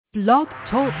Blog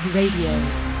Talk Radio.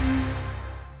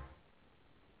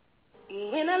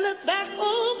 When I look back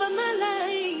over my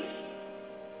life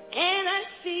and I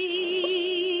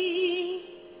see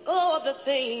all the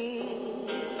things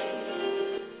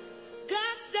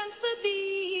God's done for me,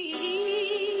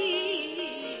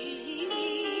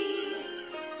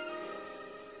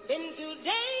 been through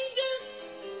dangers,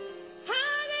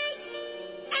 heartache,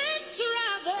 and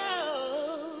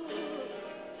trouble,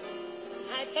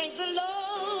 I thank the Lord,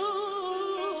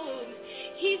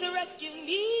 He's rescued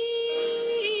me.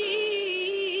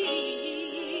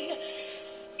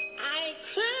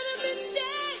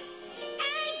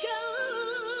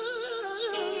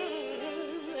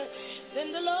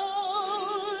 The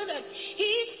Lord,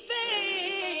 He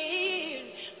spared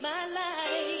my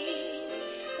life.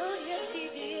 Oh, yes, He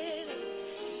did.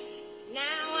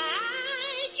 Now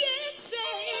I can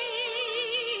say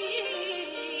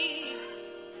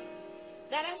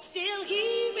that I'm still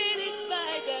here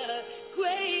by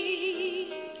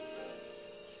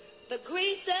the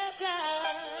grace of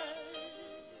God.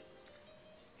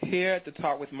 Here at the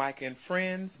Talk with Micah and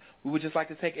Friends, we would just like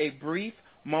to take a brief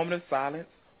moment of silence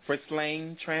for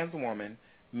slain trans woman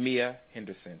Mia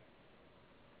Henderson.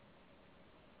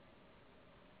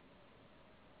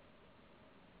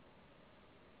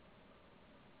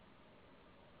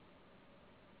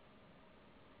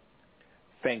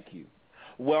 Thank you.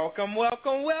 Welcome,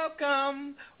 welcome,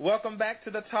 welcome. Welcome back to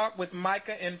the Talk with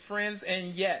Micah and Friends.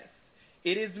 And yes,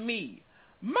 it is me,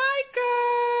 Micah.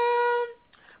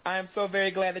 I am so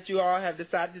very glad that you all have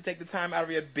decided to take the time out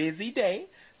of your busy day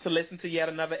to listen to yet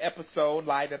another episode,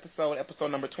 live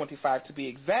episode number 25 to be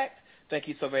exact. Thank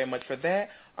you so very much for that.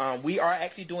 We are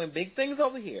actually doing big things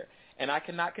over here, and I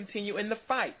cannot continue in the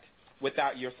fight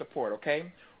without your support,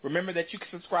 okay? Remember that you can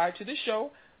subscribe to the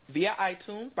show via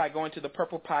iTunes by going to the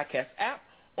Purple Podcast app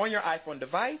on your iPhone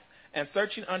device and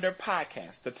searching under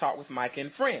Podcast, The Talk with Micah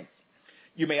and Friends.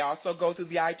 You may also go to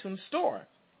the iTunes Store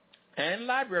and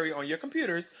library on your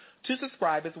computers to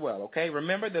subscribe as well, okay?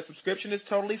 Remember, the subscription is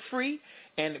totally free,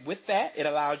 and with that, it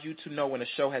allows you to know when a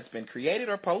show has been created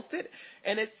or posted,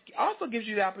 and it also gives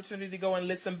you the opportunity to go and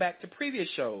listen back to previous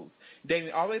shows,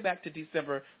 dating all the way back to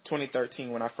December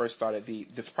 2013 when I first started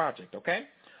this project, okay?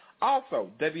 Also,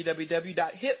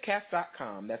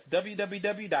 www.hipcast.com. That's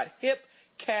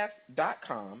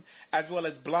www.hipcast.com, as well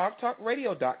as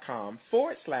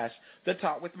blogtalkradio.com/The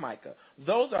Talk with Micah.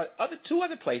 Those are two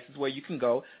other places where you can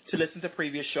go to listen to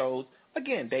previous shows,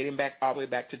 again, dating back all the way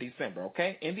back to December,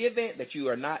 okay, in the event that you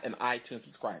are not an iTunes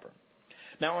subscriber.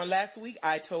 Now, on last week,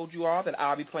 I told you all that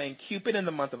I'll be playing Cupid in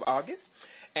the month of August,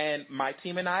 and my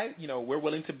team and I, we're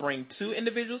willing to bring two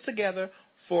individuals together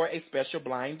for a special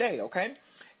blind date, okay?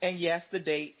 And, yes, the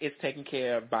date is taken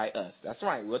care of by us. That's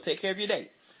right. We'll take care of your date.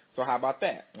 So how about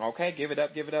that? Okay, give it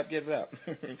up, give it up, give it up.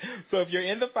 So if you're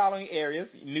in the following areas,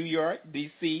 New York,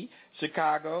 D.C.,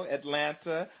 Chicago,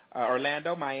 Atlanta,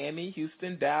 Orlando, Miami,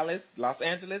 Houston, Dallas, Los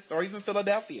Angeles, or even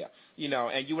Philadelphia,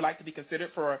 and you would like to be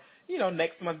considered for,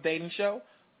 next month's dating show,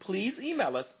 please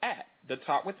email us at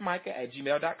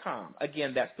thetalkwithmicah@gmail.com.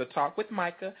 Again, that's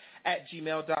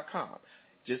thetalkwithmicah@gmail.com.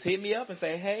 Just hit me up and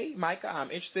say, hey, Micah,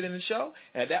 I'm interested in the show.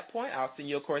 And at that point, I'll send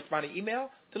you a corresponding email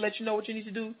to let you know what you need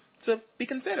to do to be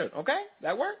considered, okay?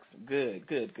 That works? Good.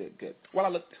 Well, I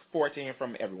look forward to hearing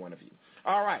from every one of you.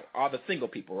 All right, all the single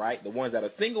people, right? The ones that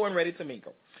are single and ready to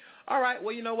mingle. All right,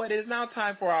 well, you know what? It is now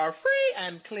time for our free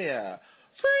and clear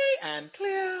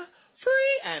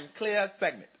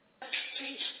segment.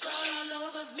 All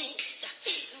over me.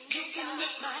 You can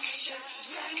rip my shirt,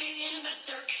 drag me in the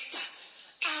dirt.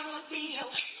 I won't be no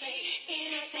say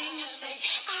anything you say.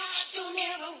 I don't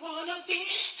ever wanna be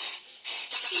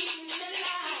eaten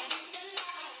alive.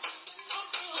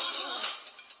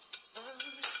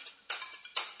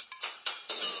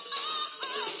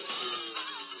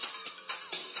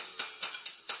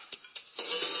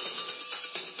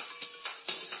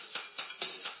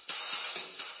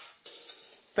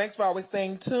 Thanks for always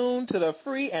staying tuned to the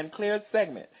free and clear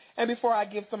segment. And before I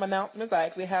give some announcements, I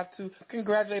actually have to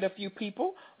congratulate a few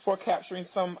people for capturing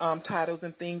some titles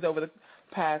and things over the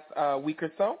past week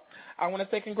or so. I want to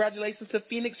say congratulations to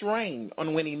Phoenix Rain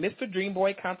on winning Mr.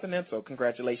 Dreamboy Continental.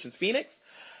 Congratulations, Phoenix.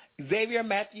 Xavier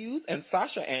Matthews and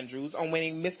Sasha Andrews on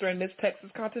winning Mr. and Miss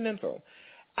Texas Continental.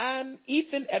 And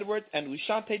Ethan Edwards and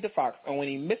Ushante DeFox on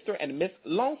winning Mr. and Miss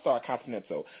Lone Star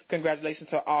Continental. Congratulations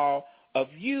to all of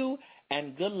you,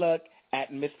 and good luck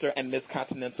at Mr. and Miss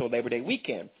Continental Labor Day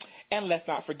weekend. And let's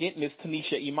not forget Miss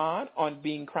Tanisha Iman on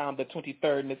being crowned the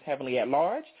 23rd Miss Heavenly at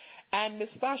Large, and Miss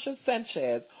Sasha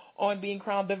Sanchez on being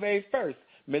crowned the very first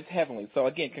Miss Heavenly. So,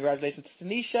 again, congratulations to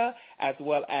Tanisha as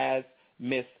well as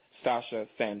Miss Sasha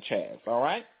Sanchez, all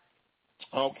right?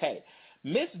 Okay.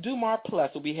 Miss Dumar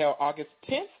Plus will be held August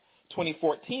 10th,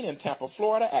 2014 in Tampa,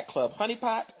 Florida at Club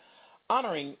Honeypot,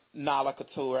 honoring Nala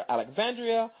Couture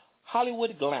Alexandria,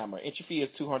 Hollywood Glamour. Entry fee is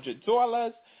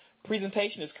 $200.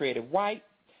 Presentation is creative white,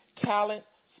 talent,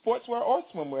 sportswear or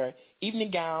swimwear, evening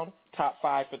gown, top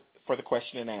 5 for the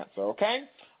question and answer, okay?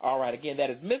 All right, again, that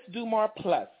is Miss Dumar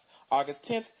Plus, August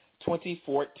 10th,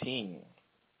 2014.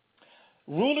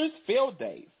 Rulers Field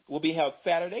Days will be held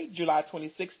Saturday, July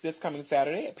 26th, this coming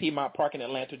Saturday at Piedmont Park in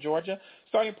Atlanta, Georgia,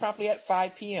 starting promptly at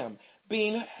 5 p.m.,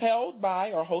 being held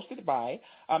by or hosted by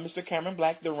Mr. Cameron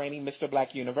Black, the reigning Mr.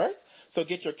 Black Universe. So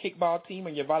get your kickball team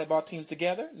and your volleyball teams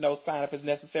together. No sign-up is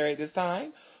necessary at this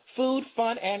time. Food,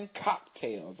 fun, and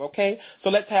cocktails, okay? So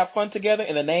let's have fun together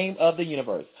in the name of the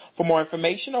universe. For more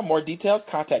information or more details,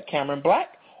 contact Cameron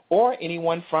Black or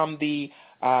anyone from the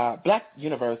Black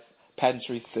Universe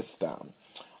Pageantry System.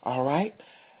 All right?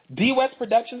 D West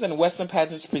Productions and Westland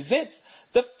Pageants presents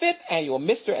the 5th annual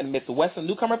Mr. and Miss Westland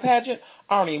Newcomer Pageant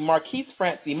honoring Marquise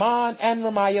France Iman and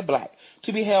Ramaya Black,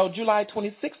 to be held July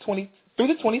 26th through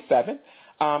the 27th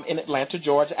in Atlanta,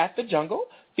 Georgia at the Jungle,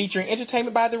 featuring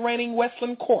entertainment by the reigning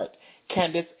Westland Court,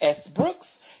 Candace S. Brooks,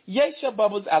 Yesha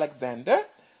Bubbles Alexander,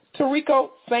 Tariko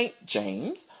St.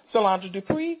 James, Solange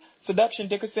Dupree, Seduction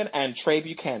Dickerson, and Trey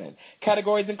Buchanan.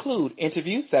 Categories include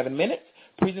interview, 7 minutes,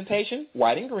 presentation,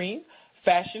 white and green,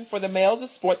 fashion for the males is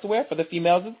sportswear, for the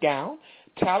females is gown,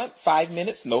 talent, 5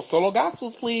 minutes, no solo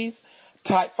gospels, please,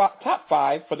 top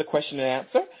 5 for the question and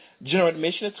answer, general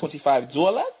admission is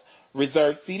 $25.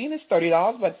 Reserved seating is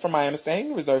 $30, but from my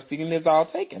understanding, reserved seating is all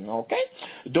taken, okay?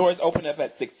 Doors open up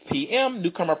at 6 p.m.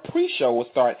 Newcomer pre-show will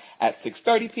start at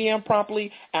 6:30 p.m.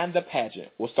 promptly, and the pageant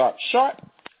will start sharp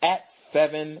at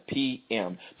 7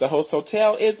 p.m. The host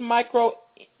hotel is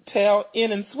Microtel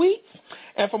Inn & Suites.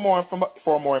 And for more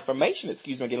information, I'm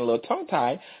getting a little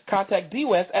tongue-tied, contact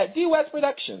D-West at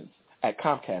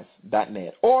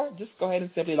dwestproductions@comcast.net. Or just go ahead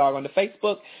and simply log on to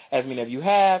Facebook, as many of you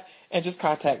have, and just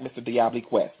contact Mr.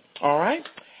 Diabolique West. All right?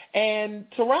 And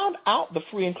to round out the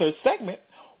free and clear segment,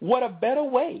 what a better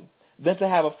way than to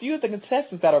have a few of the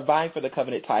contestants that are vying for the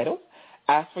coveted titles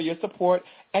ask for your support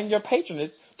and your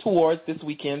patronage towards this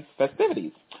weekend's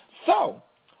festivities. So,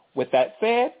 with that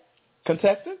said,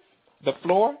 contestants, the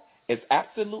floor is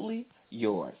absolutely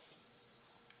yours.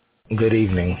 Good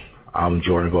evening. I'm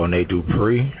Jasmine Bonet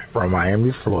Dupree from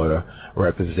Miami, Florida,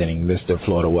 representing Mr.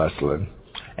 Florida Westland.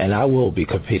 And I will be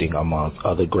competing amongst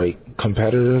other great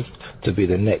competitors to be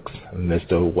the next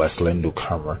Mr. Westland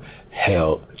Newcomer,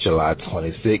 held July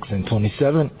 26th and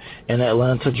 27th in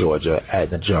Atlanta, Georgia at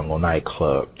the Jungle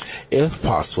Nightclub. If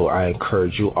possible, I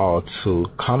encourage you all to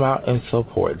come out and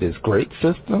support this great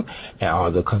system and all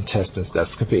the contestants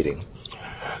that's competing.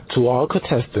 To all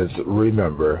contestants,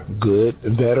 remember, good,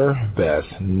 better, best.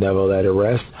 Never let it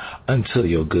rest until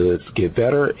your goods get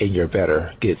better and your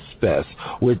better gets best.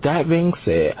 With that being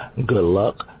said, good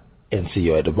luck and see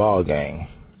you at the ball game.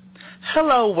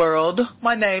 Hello, world.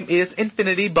 My name is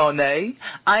Infinity Bonet.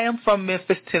 I am from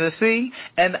Memphis, Tennessee,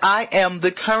 and I am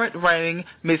the current reigning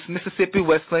Miss Mississippi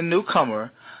Westland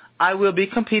Newcomer. I will be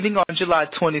competing on July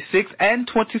 26th and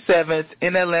 27th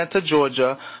in Atlanta,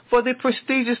 Georgia, for the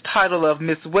prestigious title of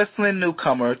Miss Westland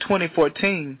Newcomer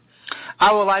 2014.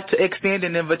 I would like to extend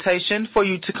an invitation for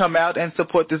you to come out and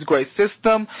support this great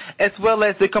system, as well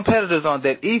as the competitors on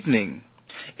that evening.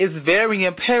 It's very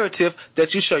imperative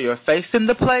that you show your face in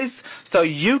the place so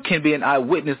you can be an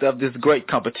eyewitness of this great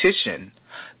competition.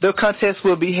 The contest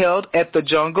will be held at the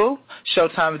Jungle.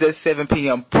 Showtime is at 7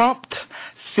 p.m. prompt.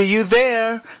 See you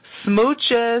there.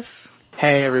 Smooches.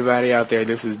 Hey everybody out there,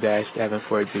 this is Dash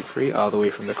Davenport Dupree, all the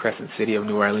way from the Crescent City of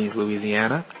New Orleans,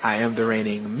 Louisiana. I am the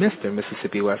reigning Mr.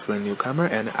 Mississippi Westland Newcomer,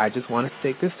 and I just wanted to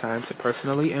take this time to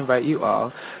personally invite you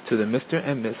all to the Mr.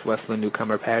 and Miss Westland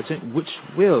Newcomer pageant, which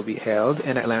will be held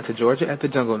in Atlanta, Georgia at the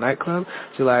Jungle Nightclub,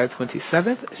 July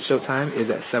 27th. Showtime is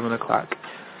at 7 o'clock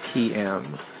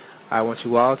p.m. I want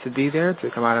you all to be there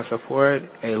to come out and support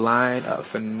a line of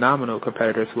phenomenal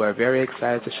competitors who are very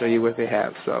excited to show you what they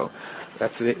have. So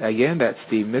that's it. Again, that's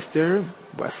the Mr.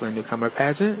 Westland Newcomer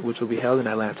pageant, which will be held in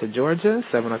Atlanta, Georgia,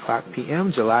 7 o'clock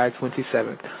p.m., July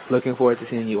 27th. Looking forward to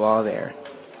seeing you all there.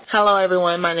 Hello,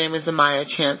 everyone. My name is Amaya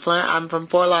Chancellor. I'm from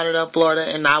Fort Lauderdale,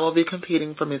 Florida, and I will be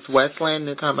competing for Miss Westland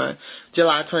Newcomer,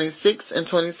 July 26th and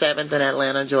 27th in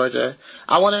Atlanta, Georgia.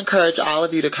 I want to encourage all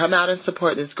of you to come out and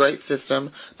support this great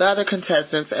system, the other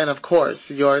contestants, and, of course,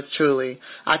 yours truly.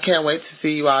 I can't wait to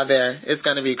see you all there. It's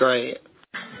going to be great.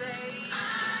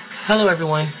 Hello,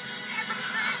 everyone.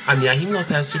 I'm Yahim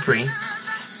Lopez Dupree.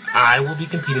 I will be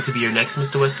competing to be your next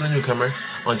Mr. Westland Newcomer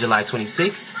on July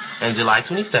 26th and July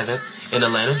 27th in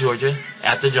Atlanta, Georgia,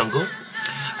 at the Jungle.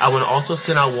 I want to also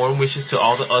send out warm wishes to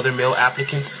all the other male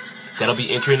applicants that'll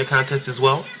be entering the contest as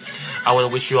well. I want to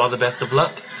wish you all the best of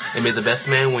luck, and may the best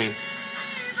man win.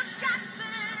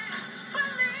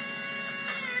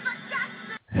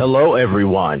 Hello,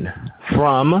 everyone.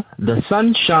 From the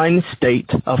Sunshine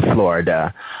State of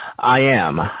Florida, I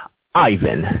am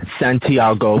Ivan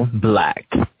Santiago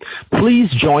Black.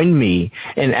 Please join me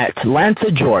in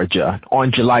Atlanta, Georgia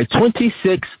on July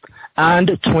 26th and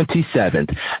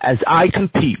 27th as I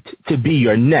compete to be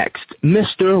your next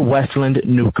Mr. Westland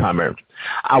newcomer.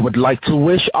 I would like to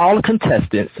wish all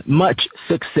contestants much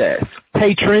success.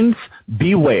 Patrons,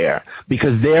 beware,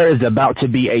 because there is about to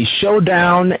be a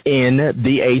showdown in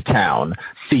the A-Town.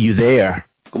 See you there.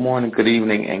 Good morning, good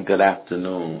evening, and good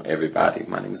afternoon, everybody.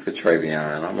 My name is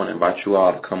Katravion, and I want to invite you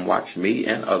all to come watch me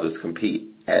and others compete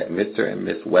at Mr. and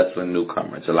Miss Westland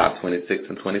Newcomer, July 26th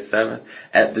and 27th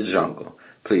at the Jungle.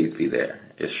 Please be there.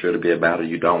 It's sure to be a battle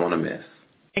you don't want to miss.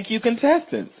 Thank you,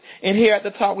 contestants. And here at the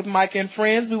Talk with Micah and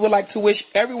Friends, we would like to wish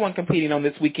everyone competing on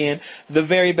this weekend the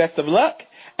very best of luck,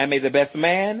 and may the best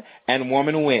man and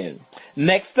woman win.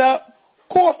 Next up,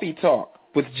 Coffee Talk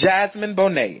with Jasmine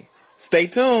Bonet. Stay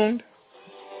tuned.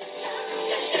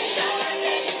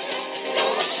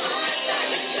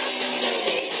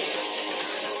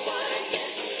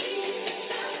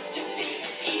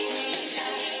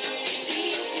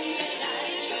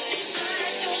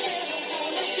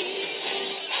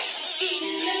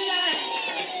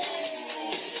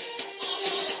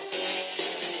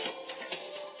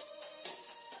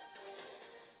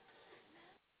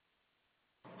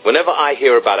 Whenever I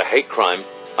hear about a hate crime,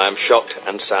 I am shocked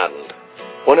and saddened.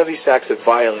 One of these acts of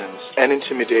violence and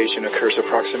intimidation occurs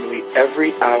approximately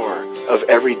every hour of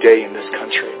every day in this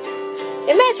country.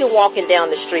 Imagine walking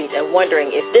down the street and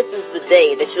wondering if this is the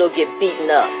day that you'll get beaten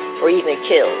up or even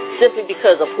killed simply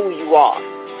because of who you are.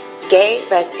 Gay,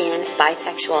 lesbian,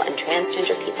 bisexual, and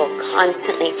transgender people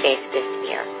constantly face this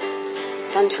fear,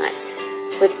 sometimes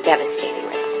with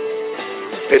devastating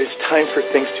results. It is time for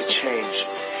things to change.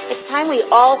 It's time we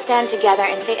all stand together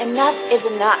and say enough is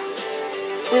enough.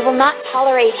 We will not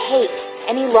tolerate hate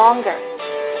any longer.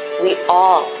 We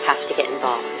all have to get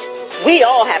involved. We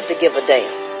all have to give a damn.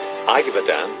 I give a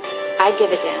damn. I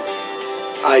give a damn.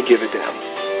 I give a damn.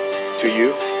 Do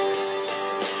you?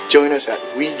 Join us at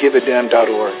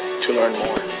wegiveadamn.org to learn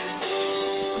more.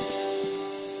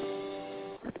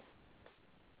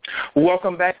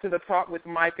 Welcome back to the Talk with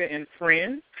Micah and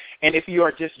Friends. And if you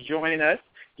are just joining us,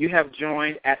 you have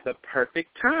joined at the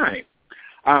perfect time.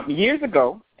 Years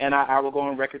ago, and I will go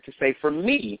on record to say for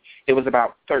me, it was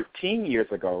about 13 years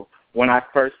ago when I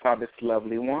first saw this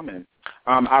lovely woman.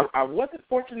 I wasn't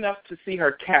fortunate enough to see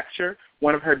her capture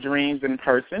one of her dreams in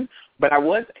person, but I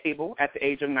was able, at the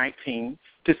age of 19,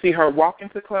 to see her walk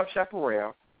into Club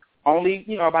Chaparral only,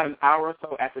 about an hour or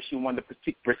so after she won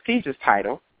the prestigious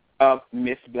title of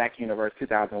Miss Black Universe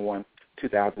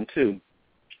 2001-2002.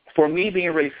 For me,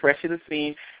 being really fresh to the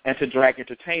scene and to drag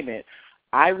entertainment,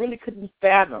 I really couldn't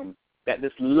fathom that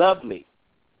this lovely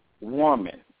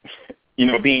woman,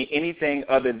 being anything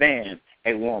other than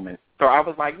a woman. So I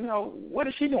was like, what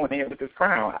is she doing here with this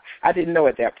crown? I didn't know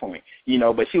at that point,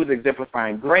 but she was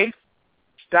exemplifying grace,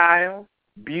 style,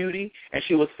 beauty, and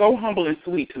she was so humble and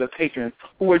sweet to the patrons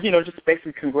who were, just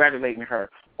basically congratulating her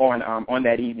on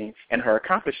that evening and her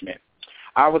accomplishment.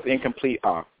 I was in complete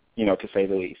awe, to say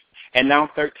the least. And now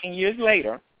 13 years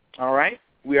later, all right,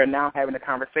 we are now having a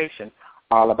conversation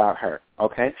all about her,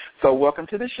 okay? So welcome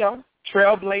to the show,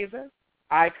 trailblazer,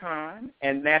 icon,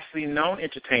 and nationally known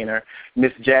entertainer,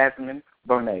 Miss Jasmine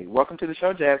Bonet. Welcome to the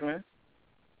show, Jasmine.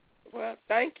 Well,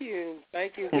 thank you.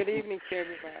 Thank you. Good evening to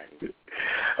everybody.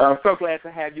 I'm so glad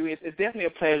to have you. It's definitely a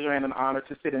pleasure and an honor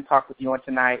to sit and talk with you on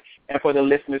tonight and for the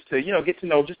listeners to, get to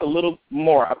know just a little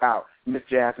more about Miss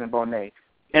Jasmine Bonet.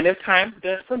 And if time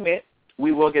does permit,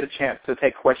 we will get a chance to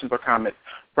take questions or comments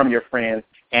from your friends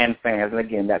and fans. And,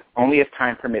 again, that's only if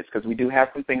time permits because we do have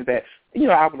some things that,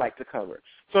 I would like to cover.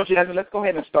 So, Jasmine, let's go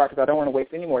ahead and start because I don't want to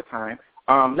waste any more time.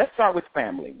 Let's start with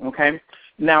family, okay?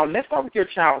 Now, let's start with your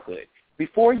childhood.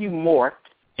 Before you morphed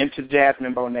into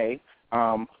Jasmine Bonet,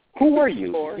 who were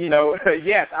you?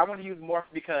 Yes, I want to use morph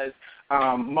because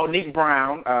Monique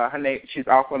Brown, her name, she's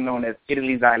also known as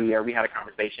Italy Zaire. We had a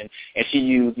conversation, and she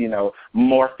used,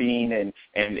 morphine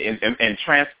and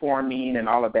transforming and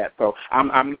all of that. So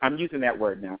I'm using that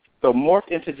word now. So morphed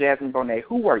into Jasmine Bonet.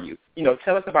 Who were you?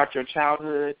 Tell us about your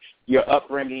childhood, your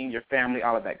upbringing, your family,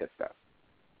 all of that good stuff.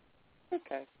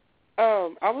 Okay.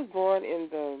 I was born in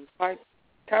the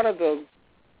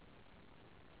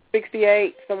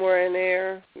 68, somewhere in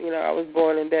there. I was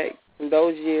born in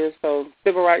those years, so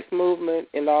civil rights movement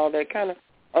and all that kind of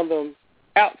on the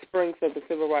outsprings of the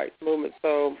civil rights movement.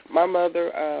 So my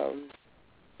mother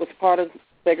was part of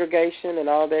segregation and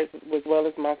all that, as well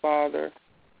as my father.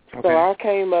 Okay. So I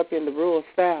came up in the rural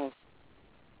South,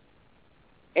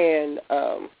 and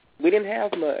we didn't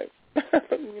have much.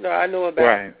 I know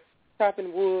about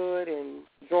chopping wood and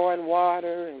drawing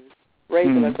water and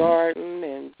raising a garden,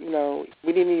 and,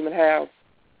 we didn't even have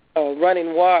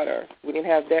running water. We didn't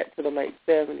have that till the late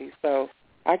 70s. So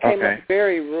I came up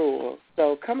very rural.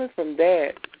 So coming from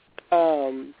that,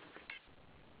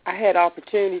 I had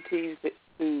opportunities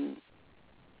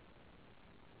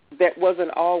that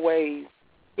wasn't always,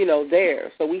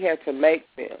 there. So we had to make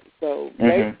them. So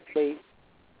basically,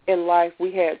 in life,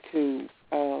 we had to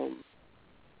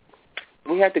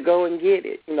go and get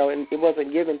it, and it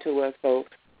wasn't given to us. So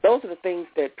those are the things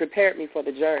that prepared me for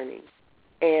the journey.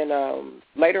 And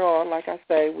later on, like I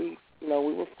say, we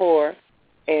were poor,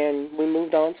 and we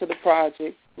moved on to the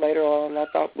project. Later on, I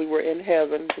thought we were in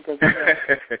heaven because we had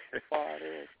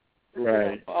water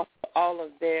and all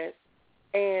of that.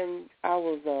 And I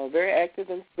was very active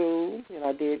in school.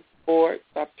 I did sports.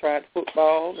 I tried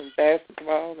football and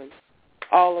basketball and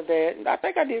all of that. And I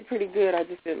think I did pretty good. I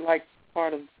just didn't like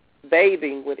part of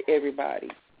bathing with everybody.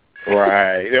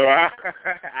 Right. I can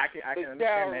understand the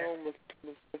shower room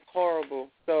was horrible.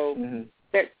 So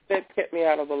that kept me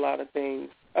out of a lot of things.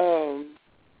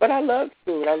 But I loved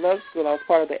school. I was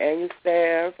part of the annual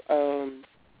staff.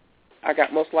 I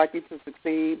got most likely to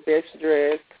succeed, best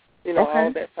dressed,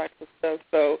 all that type of stuff.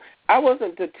 So I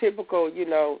wasn't the typical,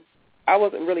 I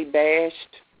wasn't really bashed,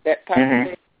 that type of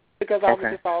thing, because I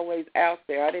was just always out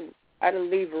there. I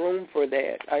didn't leave room for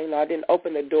that. I didn't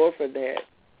open the door for that.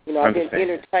 I didn't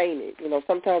entertain it.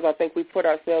 Sometimes I think we put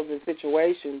ourselves in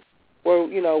situations where,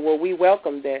 where we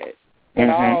welcome that.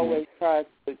 And I always try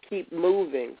to keep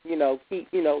moving,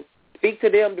 speak to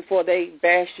them before they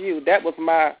bash you. That was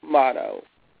my motto.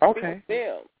 Okay. Speak to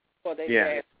them before they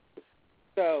bash you.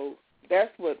 So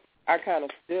that's what I kind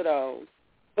of stood on.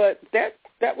 But that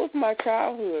was my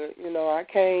childhood. I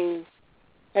came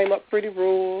up pretty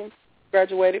rural,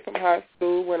 graduated from high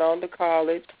school, went on to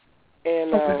college,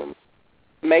 and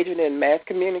majored in mass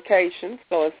communication.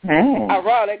 So it's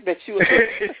ironic that you were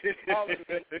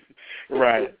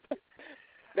right.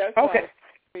 That's why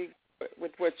I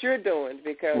with what you're doing,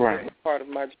 because it's part of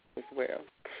my job as well.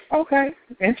 Okay,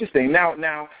 interesting.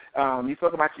 Now, you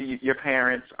spoke about your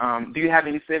parents. Do you have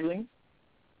any siblings?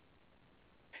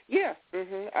 Yeah,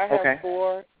 I have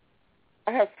four.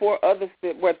 I have three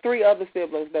other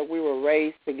siblings that we were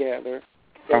raised together.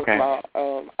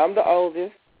 I'm the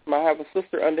oldest. I have a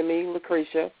sister under me,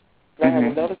 Lucretia. And I have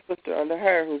another sister under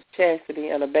her who's Chastity,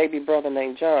 and a baby brother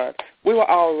named John. We were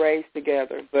all raised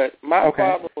together, but my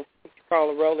father was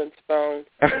called a Rolling Stone.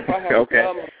 So I have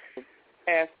some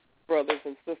past brothers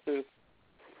and sisters,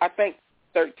 I think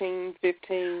 13,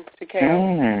 15 to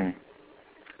count.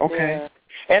 Okay. Yeah.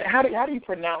 And how do you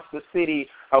pronounce the city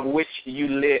of which you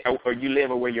live,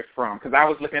 or where you're from? Because I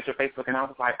was looking at your Facebook, and I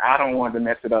was like, I don't want to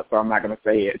mess it up, so I'm not going to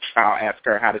say it. I'll ask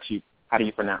her, how do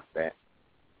you pronounce that?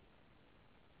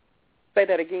 Say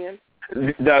that again.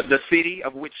 The city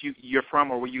of which you're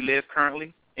from, or where you live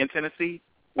currently in Tennessee.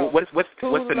 What's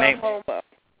the name?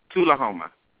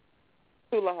 Tullahoma.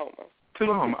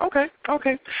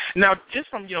 Okay. Now, just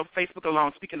from Facebook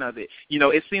alone, speaking of it,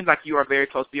 it seems like you are very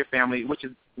close to your family, which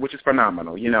is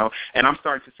phenomenal, And I'm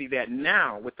starting to see that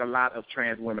now with a lot of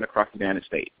trans women across the United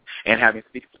States, and having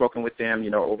spoken with them,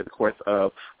 over the course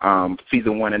of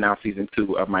season 1 and now season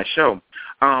 2 of my show.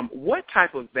 What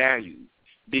type of values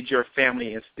did your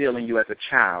family instill in you as a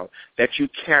child that you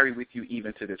carry with you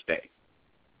even to this day?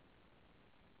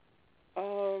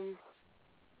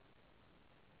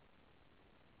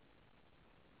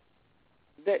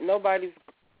 That nobody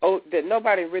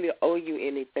really owe you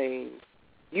anything.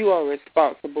 You are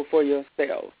responsible for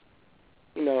yourself.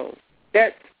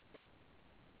 That's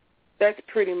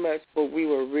pretty much what we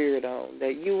were reared on,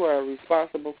 that you are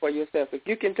responsible for yourself. If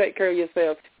you can take care of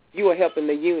yourself, you are helping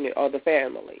the unit or the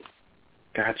family.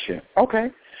 Gotcha. Okay.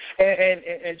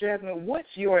 And Jasmine, what's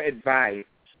your advice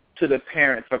to the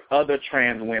parents of other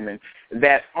trans women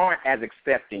that aren't as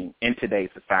accepting in today's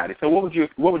society? So what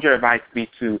would your advice be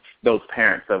to those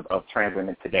parents of trans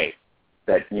women today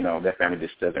that, their family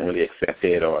just doesn't really accept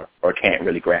it or can't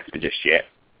really grasp it just yet?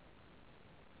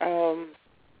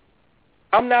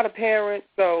 I'm not a parent,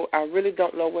 so I really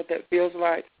don't know what that feels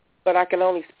like, but I can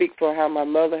only speak for how my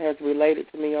mother has related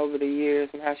to me over the years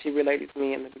and how she related to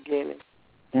me in the beginning,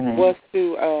 was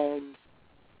to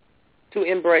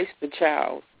embrace the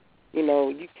child.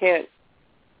 You can't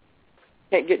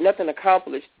get nothing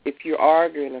accomplished if you're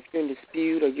arguing, if you're in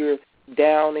dispute, or you're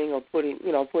downing or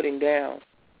putting down.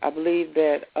 I believe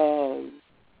that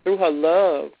through her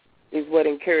love is what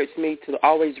encouraged me to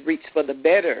always reach for the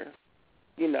better.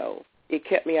 You know, it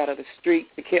kept me out of the streets.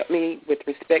 It kept me with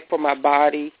respect for my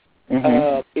body.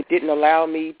 It didn't allow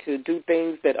me to do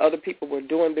things that other people were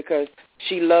doing because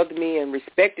she loved me and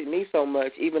respected me so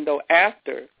much, even though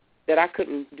after that I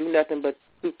couldn't do nothing but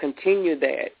to continue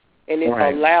that. And it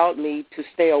allowed me to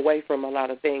stay away from a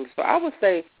lot of things. So I would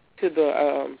say to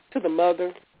the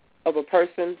mother of a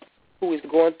person who is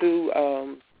going through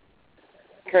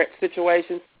current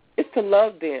situations, is to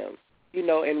love them, you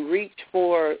know, and reach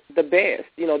for the best.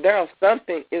 You know, there's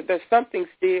something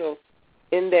still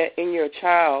in your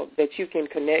child that you can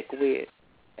connect with.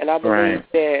 And I believe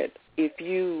that if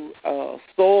you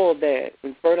soil that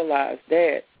and fertilize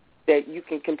that you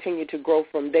can continue to grow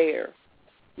from there.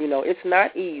 You know, it's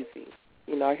not easy.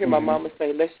 You know, I hear my mama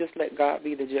say, let's just let God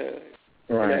be the judge.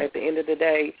 You know, at the end of the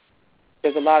day,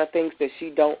 there's a lot of things that she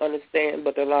don't understand,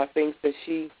 but there are a lot of things that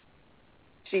she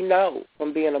knows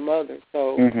from being a mother.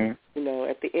 So, you know,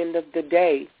 at the end of the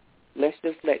day, let's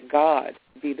just let God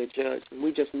be the judge.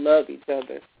 We just love each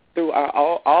other through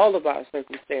all of our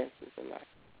circumstances in life.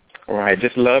 Right,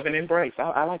 just love and embrace.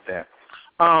 I like that.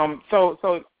 So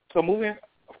moving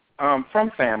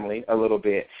from family a little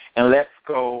bit, and let's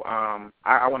go.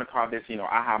 I want to call this, you know,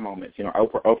 aha moments. You know,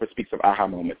 Oprah speaks of aha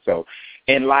moments. So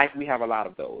in life, we have a lot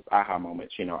of those aha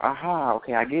moments. You know, aha,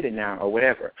 okay, I get it now, or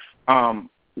whatever.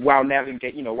 While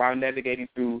navigating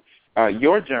through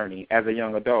your journey as a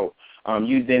young adult,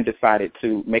 you then decided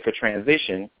to make a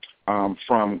transition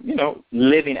from, you know,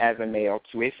 living as a male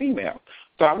to a female.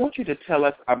 So I want you to tell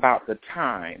us about the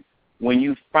time when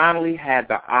you finally had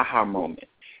the aha moment,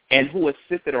 and who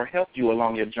assisted or helped you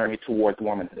along your journey towards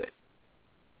womanhood.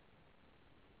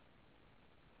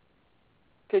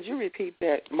 Could you repeat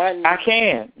that? I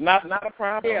can. Not a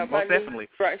problem. Yeah, most definitely.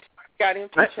 Right. She got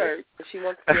into church, and she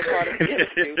wants to be a part of the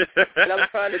interview. And I'm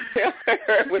trying to tell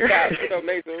her without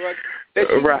making rush that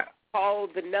she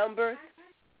called the number.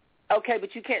 Okay,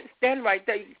 but you can't stand right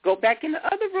there. You go back in the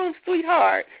other room,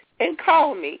 sweetheart, and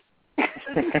call me.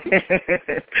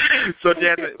 So,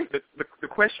 Jasmine, the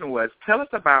question was, tell us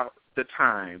about the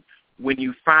time when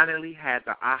you finally had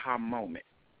the aha moment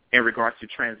in regards to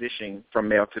transitioning from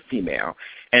male to female,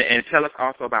 and tell us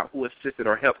also about who assisted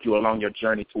or helped you along your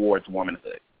journey towards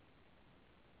womanhood.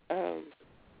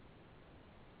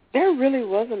 There really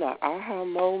wasn't an aha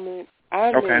moment.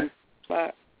 I mean,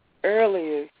 my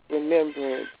earliest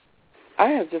remembrance, I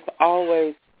have just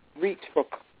always reached for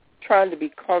trying to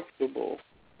be comfortable.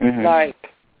 Like,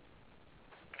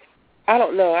 I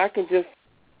don't know, I can just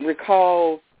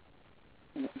recall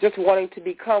just wanting to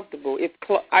be comfortable. If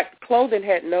clothing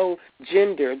had no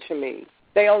gender to me,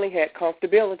 they only had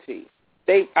comfortability.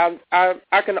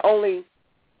 I can only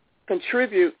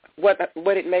contribute what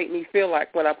it made me feel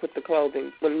like when I put the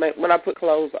clothing, when I put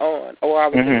clothes on, or I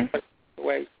was in a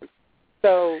situation.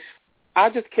 So I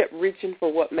just kept reaching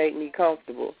for what made me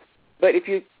comfortable. But if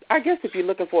you're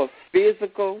looking for a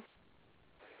physical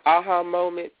aha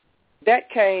moment, that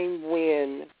came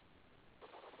when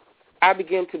I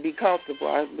began to be comfortable.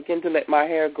 I began to let my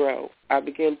hair grow. I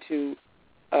began to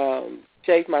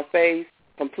shave my face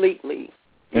completely,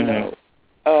 you know.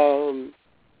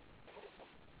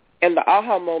 And the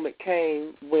aha moment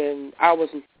came when I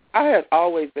had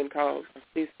always been called a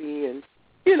sissy and,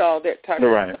 you know, all that type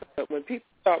of stuff. But when people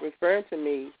start referring to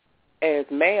me as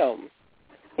ma'am,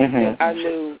 then I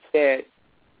knew that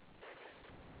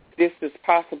this is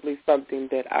possibly something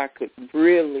that I could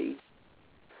really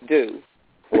do.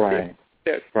 Right.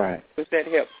 If that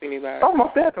helps anybody. Oh,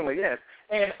 most definitely, yes.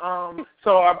 And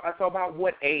so about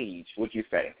what age would you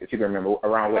say, if you can remember,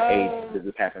 around what age did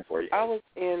this happen for you? I was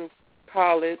in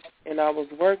college, and I was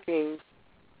working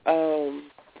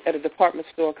at a department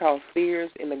store called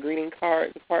Sears in the greeting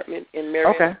card department in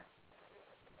Maryland.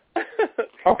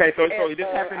 Okay, so this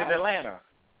happened in Atlanta.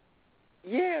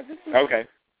 Yeah, this is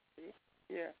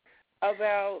Yeah,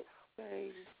 about,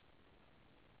 say,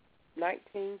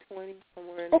 19, 20,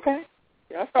 somewhere in there.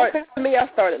 Yeah, I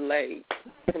started late.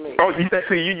 To me. Oh, you said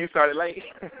to you started late?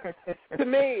 To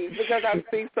me, because I've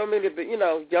seen so many, you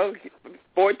know, young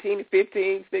 14,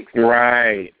 15, 16.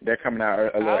 Right. They're coming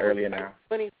out a little earlier now.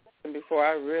 20 before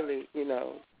I really, I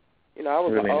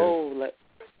was really old.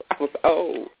 I was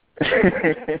old.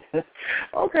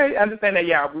 Okay, I understand that.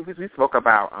 Yeah, we spoke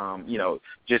about,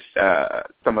 just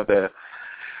some of the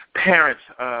parents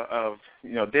of,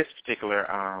 this particular,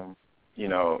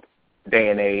 day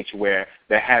and age where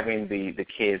they're having the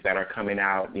kids that are coming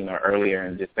out, earlier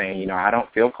and just saying, I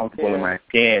don't feel comfortable in my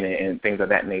skin and things of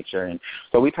that nature. And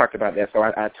so we talked about that, so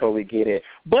I totally get it.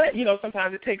 But,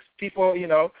 sometimes it takes people,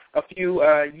 a few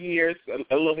years,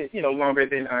 a little bit, longer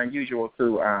than usual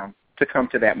to come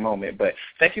to that moment. But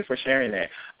thank you for sharing that.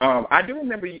 I do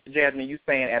remember, Jasmine, you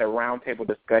saying at a roundtable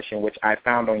discussion, which I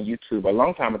found on YouTube a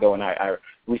long time ago, and I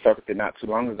resurfaced it not too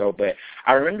long ago, but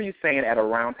I remember you saying at a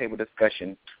roundtable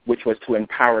discussion, which was to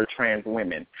empower trans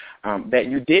women, that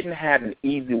you didn't have an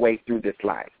easy way through this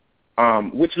life,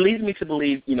 which leads me to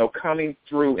believe, coming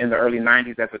through in the early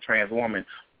 90s as a trans woman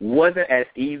wasn't as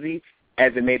easy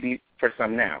as it may be for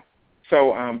some now.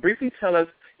 So briefly tell us,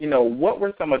 what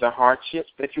were some of the hardships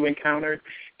that you encountered,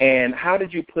 and how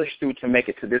did you push through to make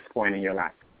it to this point in your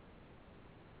life?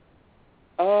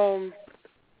 Some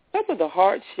of the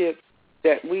hardships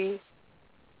that we,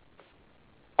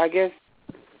 I guess,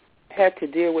 had to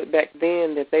deal with back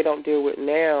then that they don't deal with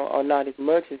now, or not as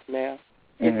much as now,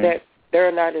 is that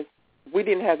we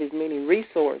didn't have as many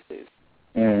resources,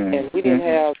 and we didn't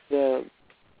have the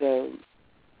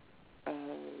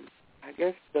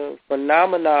the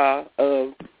phenomena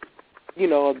of,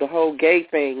 of the whole gay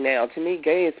thing now. To me,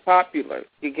 gay is popular.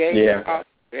 You're gay is popular.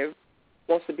 Everyone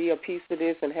wants to be a piece of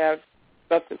this and have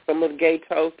some of the gay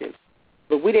tokens.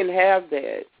 But we didn't have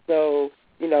that. So,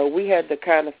 we had to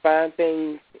kind of find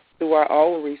things through our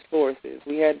own resources.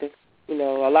 We had to,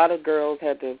 a lot of girls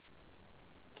had to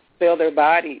sell their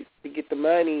bodies to get the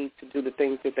money to do the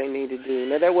things that they need to do.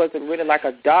 Now, there wasn't really like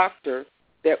a doctor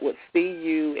that would see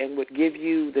you and would give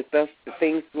you the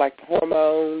things like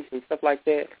hormones and stuff like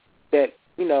that,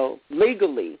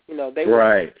 legally, they were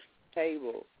at the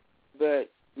table. But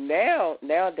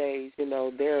nowadays,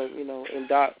 they're,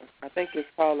 I think it's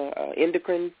called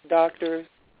endocrine doctors.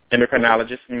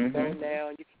 Endocrinologists. So now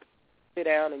you can sit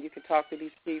down and you can talk to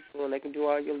these people and they can do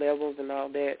all your levels and all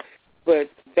that. But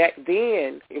back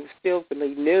then, it was still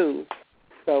really new,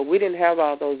 so we didn't have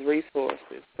all those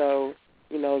resources. So,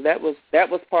 that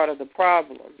was part of the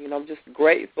problem. I'm just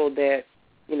grateful that,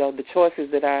 the choices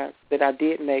that I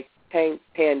did make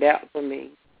panned out for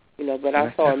me. But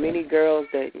I saw many girls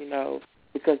that,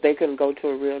 because they couldn't go to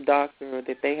a real doctor, or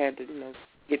that they had to,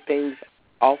 get things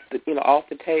off the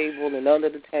table and under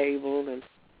the table and,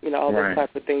 all those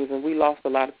type of things. And we lost a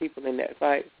lot of people in that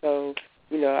fight. So,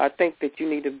 I think that you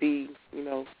need to be,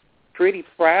 pretty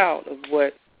proud of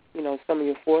what, some of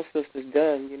your four sisters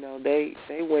done. They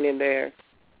went in there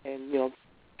and,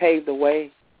 paved the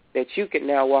way that you can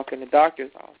now walk in the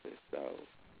doctor's office. So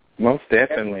most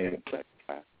definitely.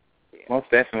 Most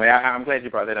definitely. I'm glad you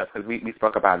brought that up, because we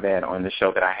spoke about that on the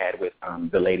show that I had with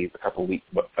the ladies a couple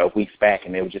of weeks back,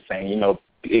 and they were just saying,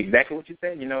 exactly what you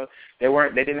said.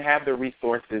 They didn't have the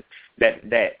resources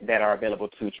that are available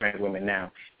to trans women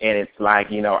now, and it's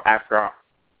like, after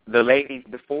the ladies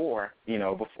before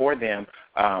them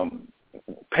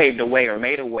paved the way or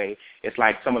made a way, it's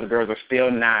like some of the girls are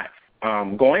still not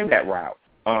going that route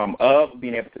of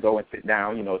being able to go and sit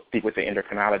down, speak with the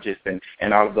endocrinologist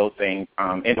and all of those things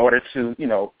in order to,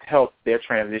 help their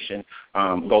transition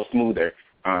go smoother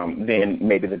than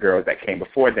maybe the girls that came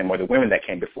before them or the women that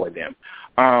came before them.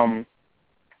 I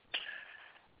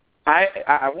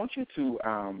want you to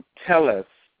tell us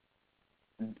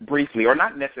briefly, or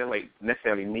not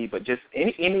necessarily me, but just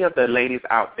any of the ladies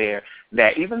out there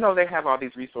that, even though they have all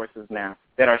these resources now,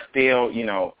 that are still,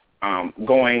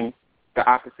 going the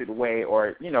opposite way,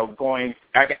 or going,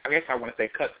 I guess I want to say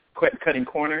cutting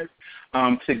corners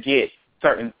to get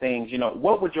certain things.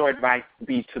 What would your advice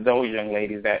be to those young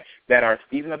ladies that are,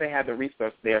 even though they have the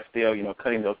resources, they are still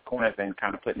cutting those corners and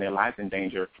kind of putting their lives in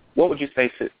danger? What would you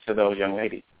say to those young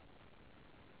ladies?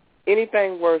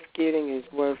 Anything worth getting is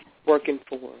worth working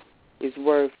for, is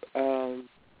worth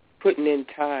putting in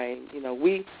time.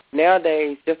 We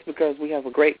nowadays, just because we have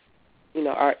a great,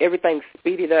 everything's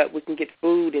speeded up, we can get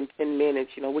food in 10 minutes.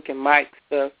 We can mic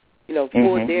stuff,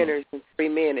 4 dinners in 3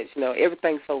 minutes.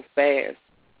 Everything's so fast.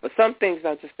 But some things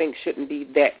I just think shouldn't be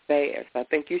that fast. I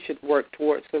think you should work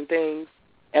towards some things.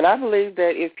 And I believe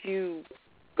that if you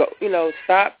go,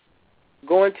 stop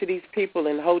going to these people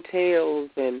in hotels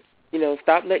and,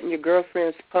 stop letting your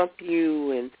girlfriends pump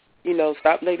you and,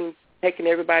 stop taking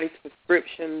everybody's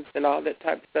prescriptions and all that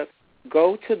type of stuff.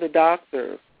 Go to the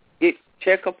doctor.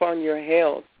 Check up on your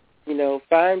health.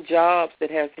 Find jobs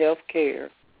that have health care.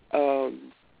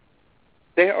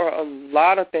 There are a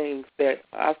lot of things that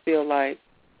I feel like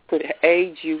could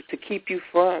aid you to keep you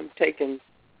from taking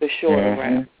the shorter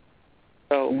route.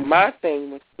 So my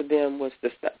thing for them was to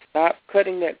stop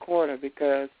cutting that corner,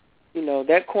 because,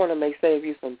 that corner may save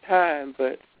you some time,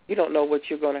 but, you don't know what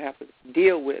you're going to have to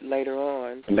deal with later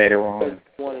on.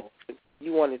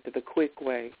 You wanted the quick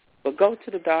way. But go to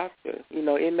the doctor.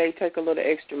 It may take a little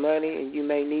extra money, and you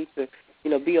may need to,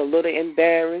 be a little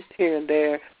embarrassed here and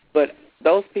there, but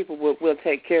those people will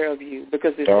take care of you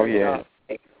because it's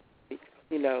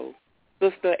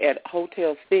sister at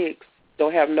Hotel 6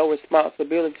 don't have no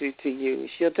responsibility to you.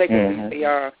 She'll take a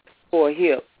PCR for a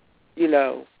hip. You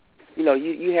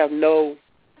have no,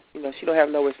 she don't have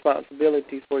no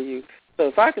responsibility for you. So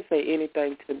if I could say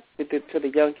anything to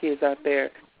the young kids out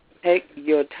there, take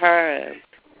your time.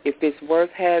 If it's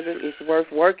worth having, it's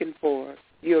worth working for.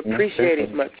 You appreciate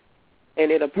it much,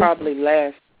 and it'll probably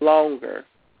last longer.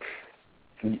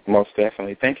 Most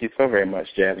definitely. Thank you so very much,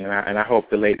 Jasmine. And I hope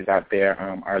the ladies out there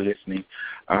are listening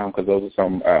because those are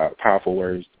some powerful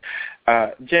words.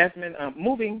 Jasmine,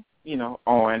 moving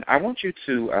on, I want you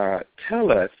to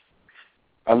tell us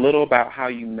a little about how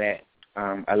you met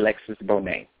Alexis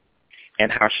Bonet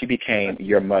and how she became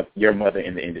your mother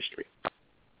in the industry.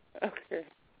 Okay.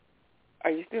 Are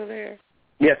you still there?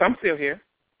 Yes, I'm still here.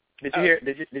 Did you hear?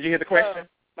 Did you hear the question?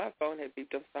 My phone had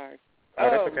beeped. I'm sorry. Oh,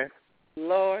 that's okay.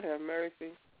 Lord have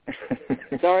mercy.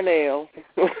 Darnell.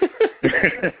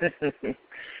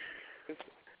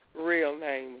 Real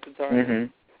name is Darnell.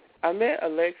 I met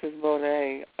Alexis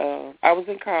Bonet. I was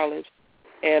in college,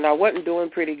 and I wasn't doing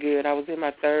pretty good. I was in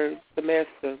my third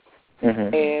semester,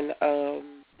 and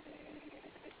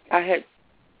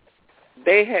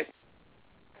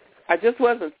I just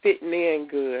wasn't fitting in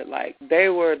good. Like they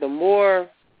were, the more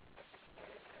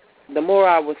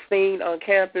I was seen on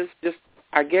campus, just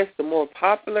I guess the more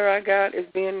popular I got as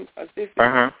being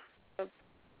assistant.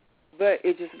 But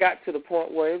it just got to the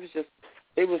point where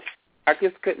I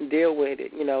just couldn't deal with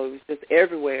it. It was just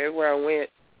everywhere. Everywhere I went,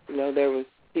 there was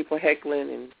people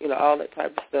heckling and, all that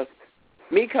type of stuff.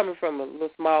 Me coming from a little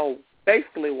small,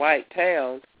 basically white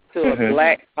town to a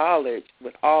black college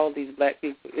with all these black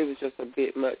people, it was just a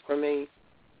bit much for me.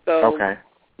 So,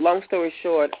 long story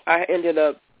short, I ended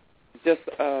up just,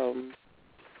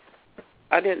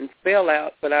 I didn't spell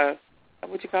out, but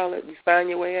what you call it? You find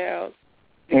your way out.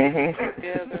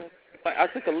 Together. I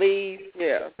took a leave.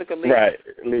 Yeah, I took a leave. Right,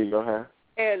 leave.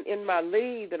 And in my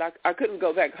leave, that I couldn't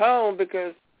go back home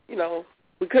because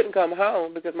we couldn't come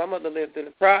home because my mother lived in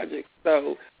the project.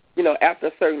 So after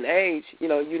a certain age,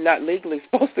 you're not legally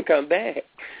supposed to come back.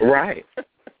 Right. So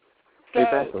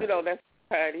that's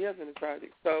how it is in the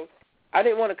project. So I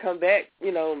didn't want to come back,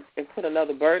 and put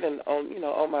another burden on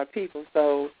on my people.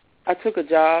 So I took a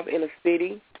job in a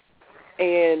city,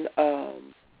 and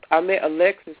I met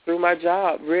Alexis through my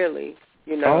job, really.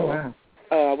 Oh, wow.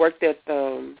 I worked at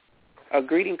a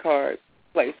greeting card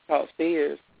place called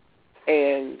Sears,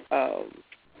 and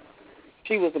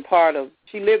she was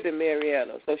she lived in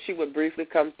Marietta, so she would briefly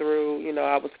come through.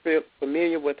 I was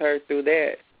familiar with her through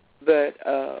that. But,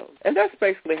 and that's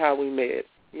basically how we met.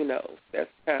 That's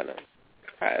kind of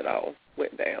how it all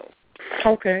went down.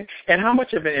 Okay. And how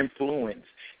much of an influence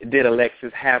did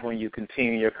Alexis have on you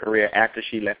continuing your career after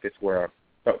she left this world?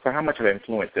 So how much of an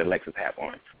influence did Alexis have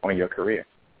on your career?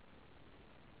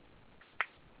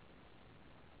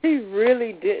 She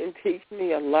really didn't teach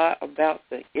me a lot about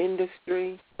the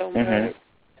industry so much.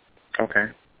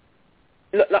 Okay.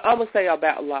 No, I would say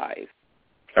about life.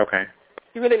 Okay.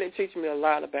 She really didn't teach me a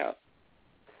lot about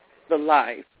the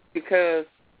life because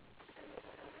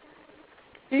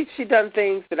she done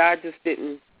things that I just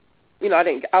didn't.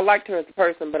 I liked her as a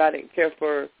person, but I didn't care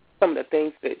for some of the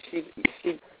things that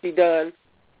she done.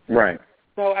 Right.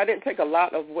 So I didn't take a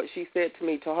lot of what she said to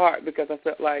me to heart because I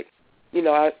felt like,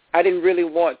 I didn't really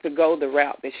want to go the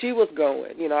route that she was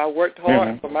going. I worked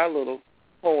hard for my little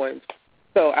coins,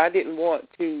 so I didn't want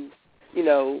to,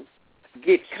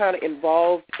 get kind of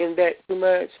involved in that too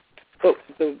much. But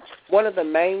one of the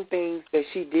main things that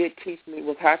she did teach me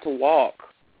was how to walk,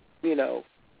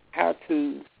 how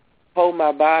to hold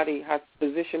my body, how to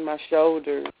position my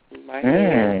shoulders, and my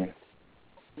hands.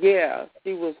 Yeah,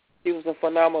 she was a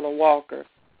phenomenal walker,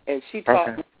 and she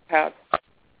taught me how.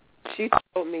 She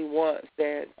told me once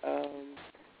that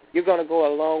you're going to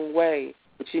go a long way,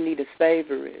 but you need to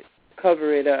savor it,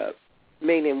 cover it up,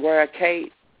 meaning wear a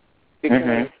cape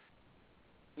because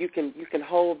you can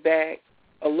hold back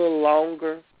a little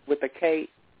longer with a cape.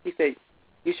 He said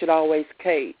you should always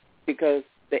cape because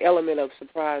the element of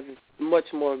surprise is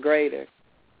much more greater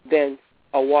than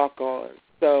a walk-on.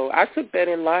 So I took that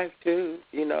in life too.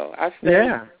 I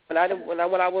stayed when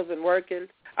I wasn't working,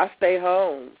 I stayed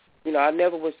home. I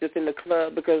never was just in the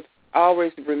club because I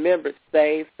always remembered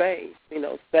save face.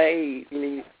 Save.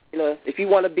 If you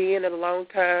want to be in it a long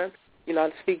time, I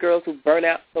see girls who burn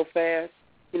out so fast.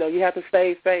 you have to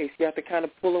save face. You have to kind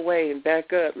of pull away and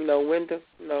back up, when to,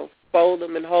 fold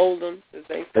them and hold them, as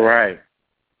they say. Right.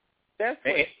 That's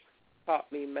what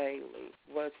taught me mainly,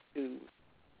 was to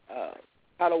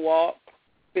how to walk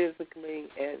physically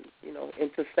and,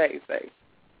 and to save face.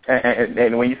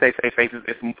 And when you say save faces,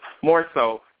 it's more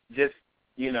so just,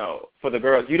 for the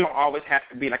girls, you don't always have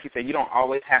to be, like you said, you don't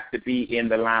always have to be in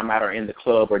the limelight or in the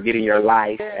club or getting your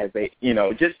life as they,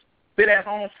 just sit at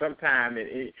home sometime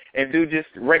and do just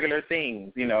regular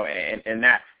things, and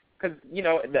not, because,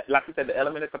 like you said, the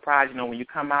element of surprise, when you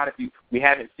come out, we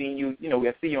haven't seen you,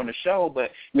 we'll see you on the show,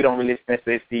 but we don't really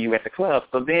necessarily see you at the club.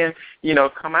 So then,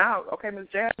 come out, okay, Ms.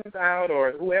 Jasmine's out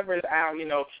or whoever is out,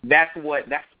 that's the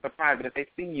surprise. But if they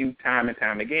see you time and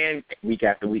time again, week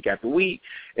after week after week,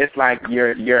 it's like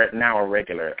you're now a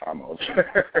regular almost,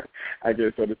 I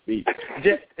guess, so to speak.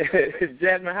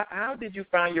 Jasmine, how did you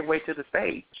find your way to the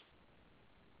stage?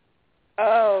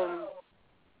 I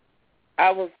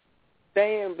was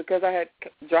staying, because I had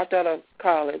dropped out of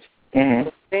college. I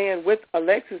was staying with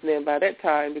Alexis then by that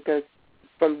time, because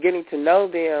from getting to know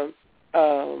them,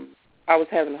 I was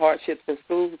having hardships in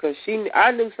school because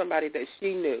I knew somebody that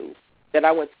she knew that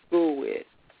I went to school with,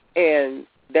 and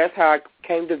that's how I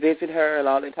came to visit her and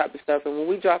all that type of stuff. And when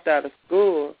we dropped out of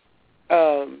school,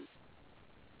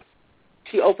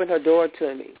 she opened her door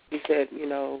to me. She said,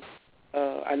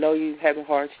 I know you're having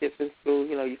hardships in school,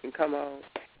 you can come on.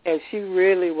 And she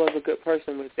really was a good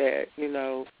person with that, She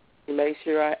made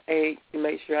sure I ate. She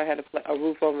made sure I had a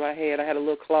roof over my head. I had a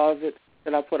little closet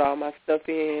that I put all my stuff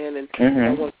in,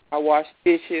 and I washed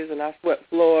dishes and I swept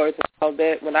floors and all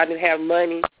that. When I didn't have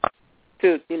money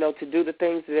to, to do the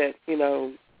things that,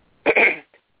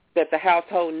 that the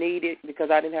household needed because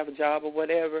I didn't have a job or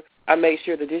whatever, I made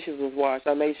sure the dishes was washed.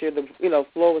 I made sure the,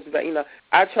 floor was,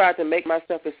 I tried to make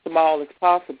myself as small as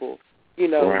possible,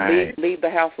 right. leave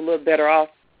the house a little better off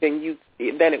than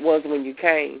it was when you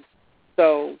came.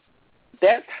 So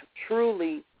that's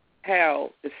truly how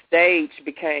the stage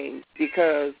became,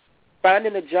 because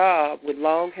finding a job with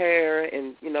long hair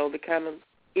and, the kind of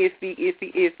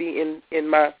iffy in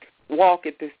my walk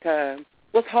at this time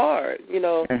was hard. They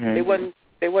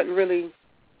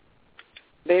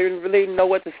didn't really know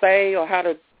what to say or how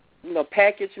to,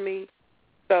 package me.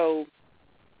 So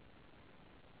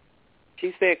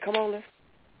she said, come on,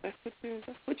 let's put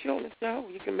you on the show.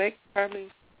 You can make probably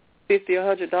 $50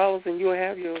 or $100 and you'll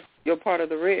have your part of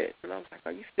the rent. And I was like,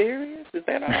 are you serious? Is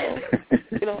that all?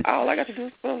 All I got to do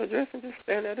is put on the dress and just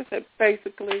stand there. That's it,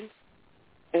 basically.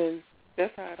 And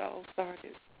that's how it all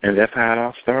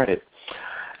started.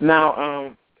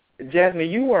 Now, Jasmine,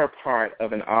 you were a part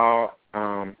of an all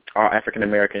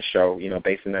African-American show,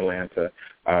 based in Atlanta,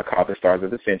 called The Stars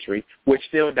of the Century, which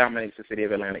still dominates the city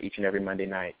of Atlanta each and every Monday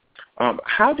night.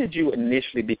 How did you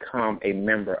initially become a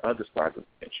member of the Stars of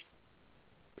the Century?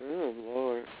 Oh,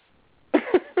 Lord.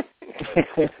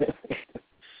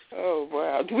 Oh,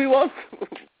 wow. Do we want...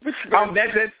 That's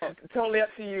totally up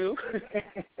to you.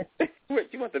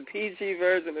 What, you want the PG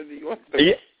version or do you want the...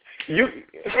 Yeah.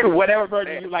 Whatever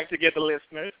version you like to get the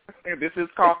listeners. This is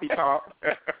Coffee Talk.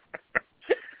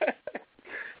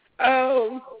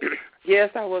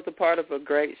 Yes, I was a part of a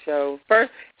great show.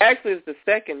 First, actually, it's the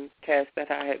second cast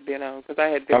that I had been on, because I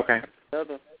had been on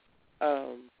another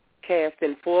cast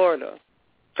in Florida.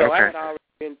 So I had already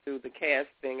been through the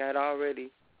casting. I'd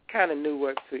already kind of knew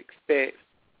what to expect.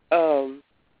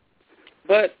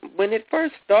 But when it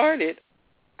first started,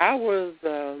 I was,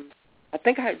 I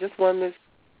think I had just won this,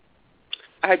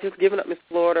 I had just given up Miss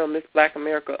Florida or Miss Black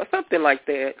America or something like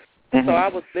that. So I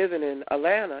was living in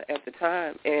Atlanta at the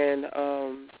time, and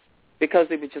because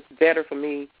it was just better for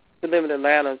me to live in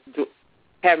Atlanta,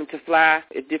 having to fly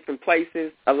at different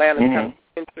places. Atlanta's kind of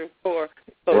central for,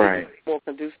 so it was more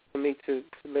conducive for me to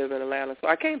live in Atlanta. So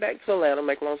I came back to Atlanta,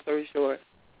 make a long story short,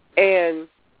 and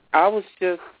I was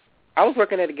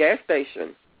working at a gas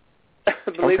station.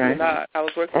 Believe it or not, I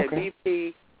was working at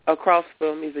BP across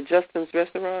from, is it Justin's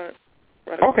Restaurant?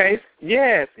 Right. Okay.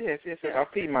 Yes.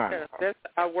 Piedmont. Yeah,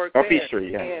 I worked there. Or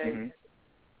Peachtree, yeah. And,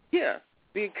 yeah,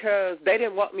 because they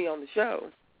didn't want me on the show.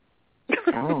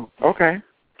 Oh, okay.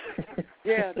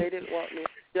 Yeah, they didn't want me on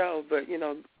the show, but,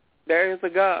 there is a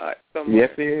God somewhere.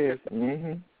 Yes, there is.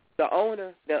 Mm-hmm. The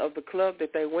owner of the club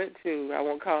that they went to, I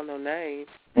won't call no name,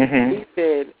 he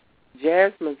said,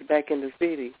 Jasmine's back in the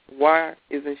city. Why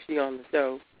isn't she on the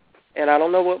show? And I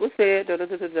don't know what was said,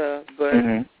 but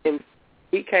and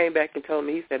he came back and told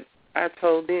me, he said, I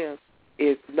told them,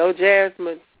 if no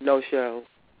Jasmine, no show.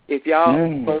 If y'all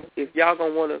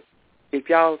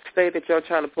say that y'all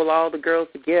trying to pull all the girls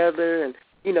together and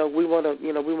we want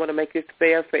to make this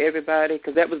fair for everybody,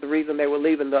 because that was the reason they were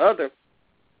leaving the other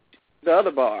the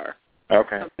other bar.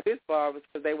 Okay. Come to this bar was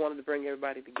because they wanted to bring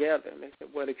everybody together. And they said,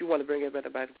 well, if you want to bring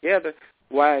everybody together,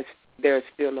 why is there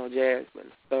still no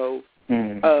Jasmine? So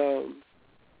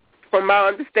from my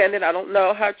understanding, I don't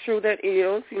know how true that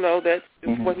is. You know, that's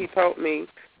just what he told me.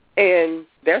 And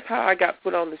that's how I got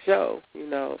put on the show, you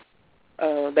know.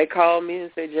 They called me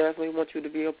and said, Jasmine, we want you to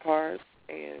be a part.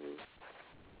 And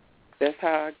that's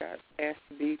how I got asked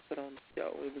to be put on the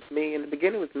show. It was me. In the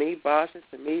beginning, it was me, Bosh, and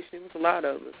Tamisha. It was a lot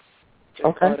of us.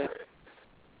 Okay.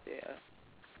 Yeah.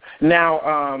 Now,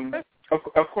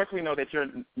 of course, we know that you're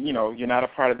not a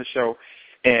part of the show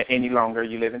any longer.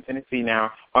 You live in Tennessee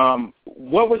now.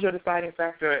 What was your deciding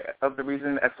factor of the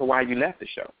reason as to why you left the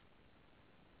show?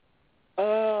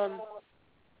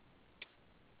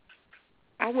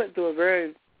 I went through a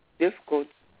very difficult,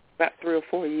 about 3 or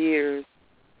 4 years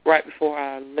right before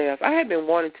I left. I had been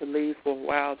wanting to leave for a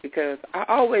while because I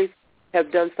always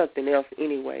have done something else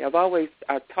anyway.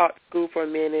 I taught school for a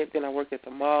minute, then I worked at the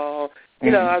mall.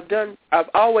 You know, I've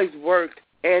always worked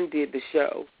and did the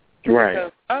show. Right.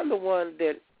 Because I'm the one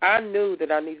that I knew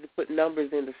that I needed to put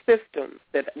numbers in the system,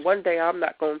 that one day I'm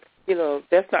not going to,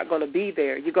 that's not going to be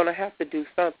there. You're going to have to do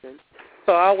something.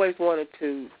 So I always wanted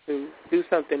to do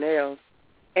something else.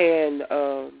 And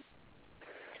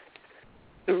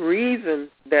the reason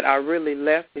that I really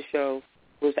left the show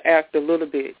was after a little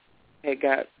bit had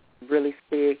got really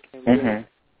sick and really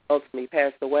ultimately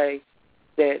passed away,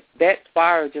 that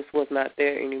fire just was not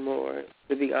there anymore,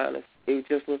 to be honest. It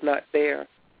just was not there.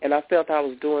 And I felt I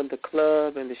was doing the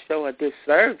club and the show a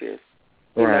disservice,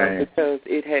 you know, because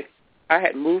I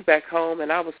had moved back home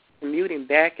and I was commuting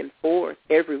back and forth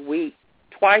every week,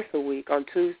 twice a week on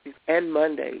Tuesdays and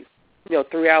Mondays.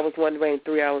 3 hours one way and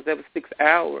 3 hours, that was 6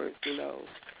 hours,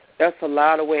 That's a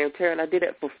lot of wear and tear, and I did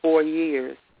that for 4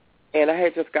 years. And I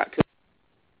had just got to...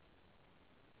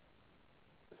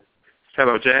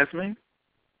 Hello, Jasmine.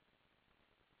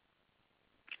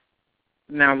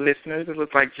 Now, listeners, it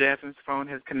looks like Jasmine's phone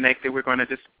has connected. We're going to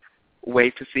just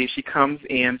wait to see if she comes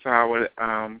in, so I would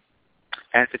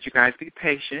ask that you guys be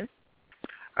patient.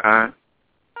 Let's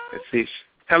see.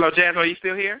 Hello, Jasmine, are you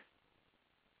still here?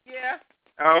 Yeah.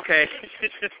 Okay.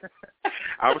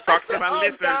 I was talking to my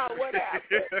listeners. God, what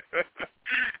happened?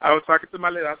 I was talking to my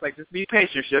listeners. I was like, just be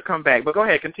patient. She'll come back. But go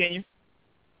ahead, continue.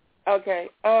 Okay.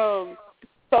 So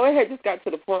it had just got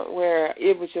to the point where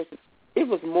it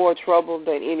was more trouble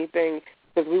than anything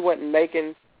because we wasn't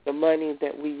making the money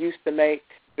that we used to make.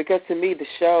 Because to me, the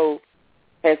show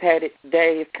has had its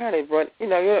day. It's kind of run, you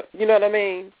know what I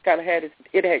mean? Kind of had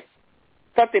it had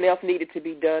something else needed to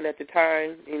be done at the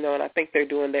time, and I think they're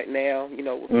doing that now,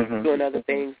 doing other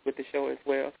things with the show as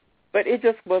well. But it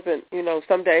just wasn't,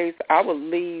 some days I would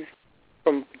leave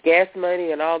from gas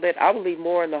money and all that. I would leave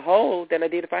more in the hole than I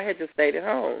did if I had just stayed at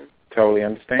home. Totally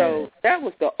understand. So that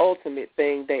was the ultimate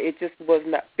thing, that it just was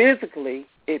not physically.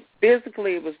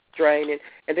 It was draining,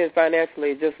 and then financially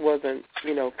it just wasn't,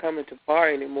 coming to par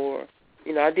anymore.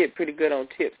 I did pretty good on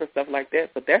tips and stuff like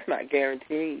that, but that's not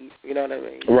guaranteed. You know what I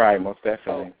mean? Right, most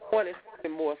definitely. So I wanted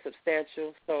something more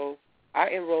substantial, so I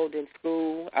enrolled in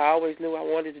school. I always knew I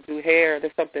wanted to do hair.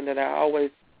 That's something that I always,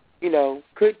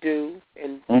 could do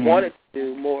and wanted to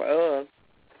do more of.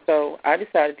 So I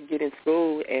decided to get in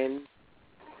school and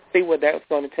see where that was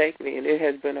going to take me, and it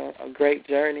has been a great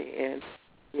journey. And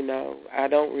I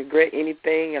don't regret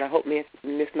anything, and I hope Miss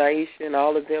Naisha and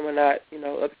all of them are not,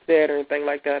 upset or anything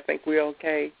like that. I think we're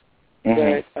okay.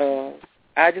 But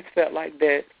I just felt like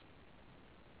that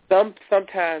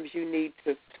sometimes you need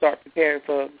to start preparing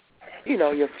for,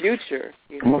 your future.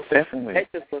 Most definitely.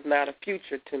 That just was not a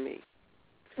future to me.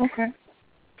 Okay.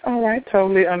 All right,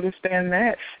 totally understand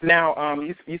that. Now,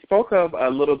 you spoke of a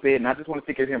little bit, and I just want to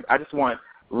think of him. I just want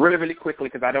really, really quickly,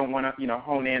 because I don't want to,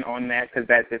 hone in on that, because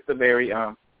it's a very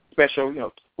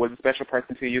special, was a special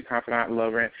person to you, confidant,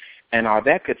 lover, and all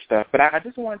that good stuff. But I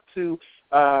just want to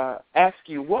ask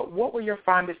you, what were your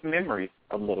fondest memories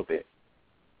a little bit?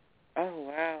 Oh,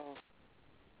 wow.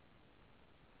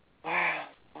 Wow,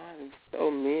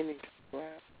 so many. Wow.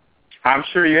 I'm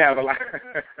sure you have a lot.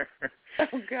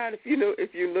 Oh, God, if you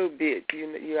knew bit,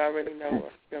 you already know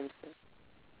what I'm saying.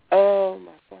 Oh,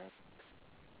 my God.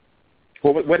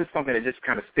 Well, what is something that just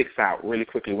kind of sticks out really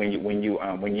quickly when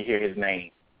you hear his name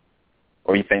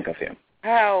or you think of him?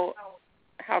 How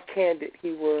candid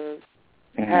he was.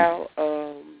 How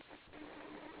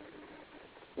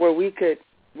where we could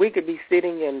be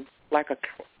sitting in like a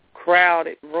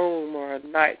crowded room or a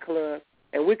nightclub,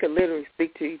 and we could literally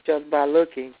speak to each other by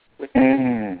looking with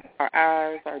our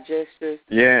eyes, our gestures.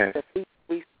 Yes.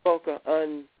 We spoke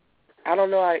I don't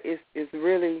know. It's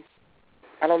really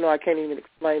I don't know, I can't even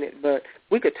explain it, but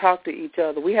we could talk to each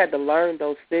other. We had to learn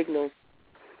those signals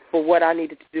for what I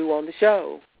needed to do on the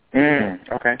show.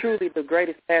 Okay. Truly the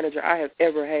greatest manager I have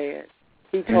ever had.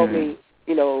 He told me,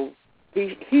 you know,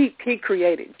 he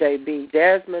created JB.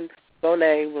 Jasmine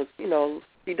Bonet was, you know,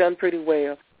 she done pretty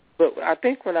well. But I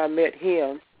think when I met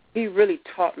him, he really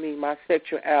taught me my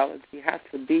sexuality.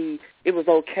 It was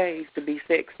okay to be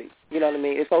sexy. You know what I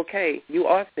mean? It's okay. You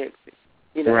are sexy.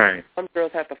 You know, right. Some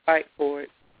girls have to fight for it.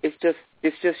 It's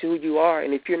just who you are,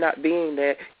 and if you're not being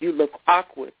that, you look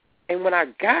awkward. And when I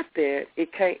got that,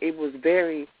 it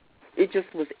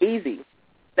just was easy.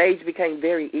 Stage became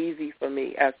very easy for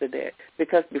me after that,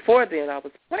 because before then I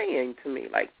was playing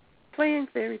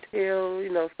fairy tale,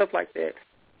 you know, stuff like that.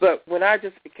 But when I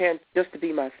just began just to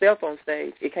be myself on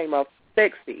stage, it came off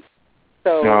sexy.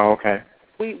 So okay.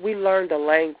 we learned a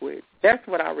language. That's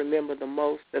what I remember the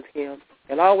most of him.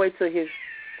 And all the way to his,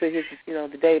 you know,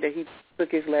 the day that he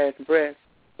took his last breath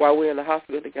while we were in the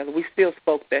hospital together, we still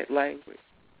spoke that language.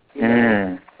 You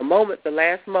know, the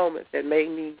last moment that made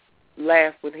me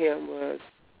laugh with him was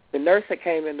the nurse that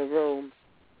came in the room.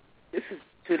 This is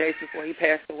 2 days before he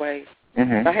passed away.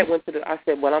 I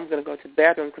said, well, I'm going to go to the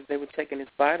bathroom because they were checking his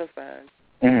vital signs.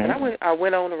 And I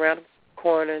went on around the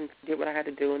corner and did what I had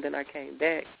to do, and then I came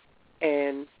back.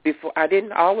 And before, I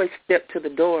didn't always step to the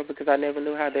door because I never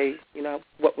knew how they, you know,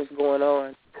 what was going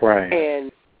on. Right.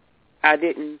 And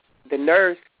the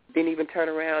nurse didn't even turn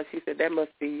around. She said, that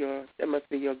must be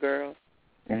your girl.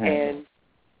 And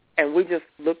we just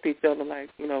looked at each other like,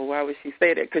 you know, why would she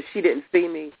say that? Because she didn't see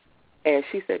me. And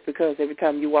she said, because every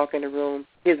time you walk in the room,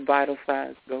 his vital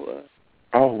signs go up.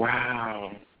 Oh,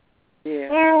 wow. Yeah.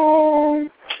 Oh.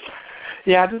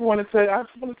 Yeah, I just wanted to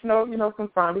know, you know, some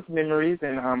fondest memories,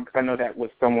 and because I know that was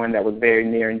someone that was very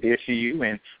near and dear to you,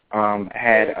 and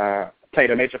had played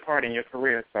a major part in your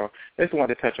career. So I just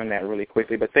wanted to touch on that really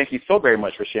quickly. But thank you so very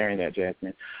much for sharing that,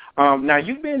 Jasmine. Now,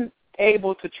 you've been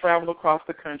able to travel across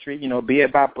the country, you know, be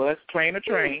it by bus, plane, or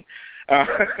train,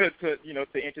 to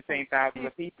entertain thousands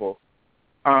of people,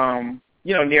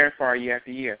 you know, near and far, year after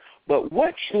year. But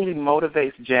what truly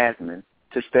motivates Jasmine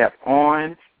to step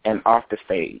on and off the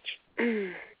stage?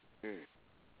 And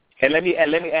let me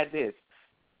add this.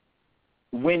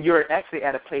 When you're actually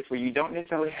at a place where you don't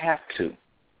necessarily have to,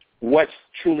 what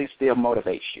truly still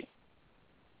motivates you?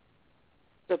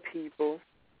 The people.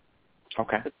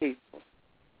 Okay. The people.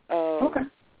 Okay.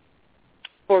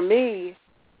 For me,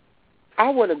 I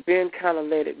would have been kind of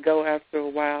let it go after a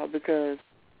while, because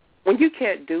when you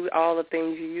can't do all the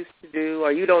things you used to do,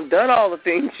 or you don't done all the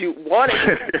things you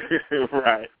wanted to do,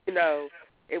 right. You know,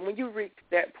 and when you reach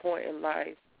that point in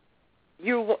life,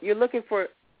 you're looking for.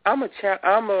 I'm a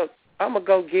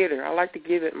go-getter. I like to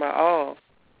give it my all.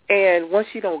 And once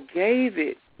you don't give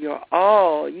it your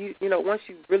all, you know, once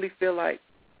you really feel like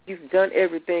you've done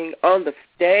everything on the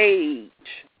stage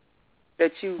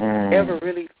that you ever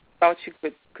really thought you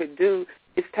could do,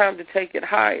 it's time to take it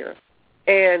higher.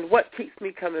 And what keeps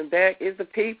me coming back is the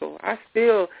people. I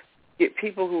still get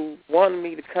people who want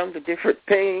me to come to different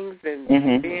things and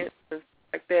events and stuff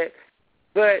like that.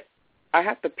 But I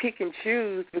have to pick and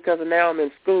choose because now I'm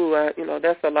in school. You know,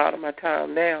 that's a lot of my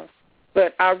time now.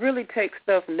 But I really take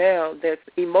stuff now that's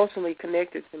emotionally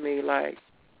connected to me. Like,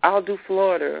 I'll do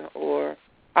Florida, or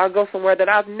I'll go somewhere that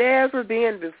I've never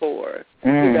been before,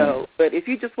 you know. But if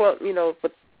you just want, you know,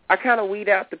 but I kind of weed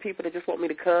out the people that just want me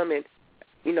to come and,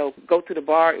 you know, go to the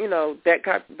bar, you know, that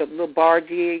kind of, the little bar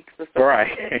gigs and stuff.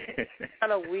 Right. I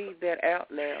kind of weed that out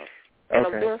now. And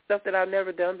I'm doing stuff that I've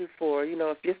never done before. You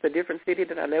know, if it's a different city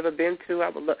that I've never been to,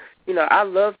 I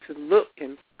love to look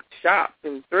and shop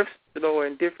and thrift store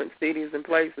in different cities and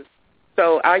places.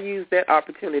 So I use that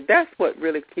opportunity. That's what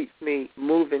really keeps me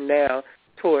moving now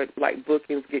toward, like,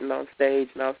 bookings, getting on stage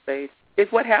and off stage.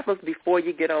 It's what happens before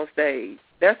you get on stage.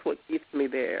 That's what keeps me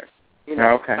there. You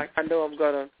know, like, I know I'm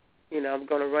gonna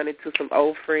run into some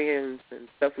old friends and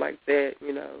stuff like that.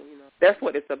 You know, that's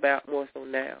what it's about more so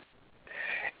now.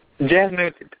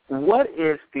 Jasmine, what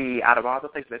is out of all the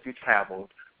places that you traveled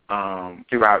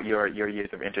throughout your years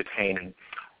of entertaining,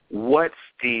 what's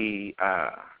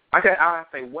I'll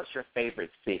say, what's your favorite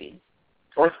city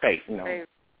or space? You know.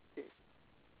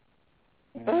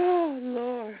 Oh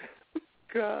Lord,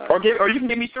 God. Or you can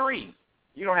give me three.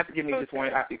 You don't have to give me just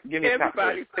one. Give me a top three.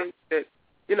 Everybody thinks that,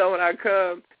 you know, when I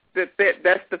come,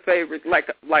 that's the favorite. Like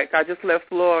I just left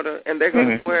Florida, and they're going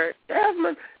to swear,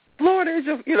 Jasmine, Florida is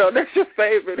that's your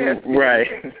favorite. Right.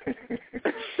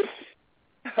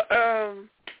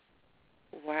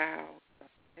 Wow.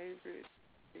 Favorite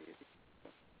city.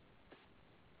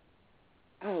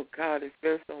 Oh God, it's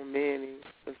been so many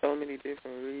for so many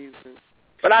different reasons.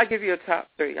 But I'll give you a top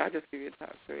 3. I'll just give you a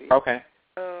top 3. Okay.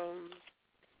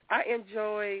 I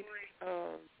enjoyed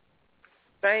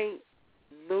St.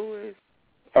 Louis.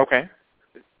 Okay.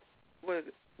 What is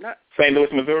it? Not St.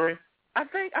 Louis, Missouri? I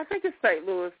think it's St.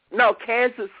 Louis. No,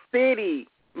 Kansas City,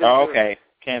 Missouri. Oh, okay.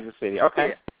 Kansas City. Okay.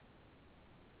 Yeah.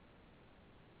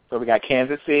 So we got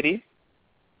Kansas City.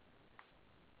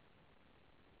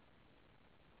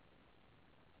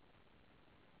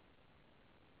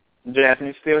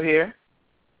 Jasmine still here?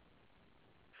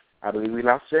 I believe we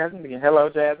lost Jasmine again. Hello,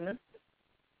 Jasmine.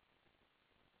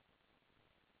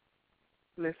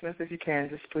 Listeners, if you can,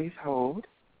 just please hold.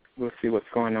 We'll see what's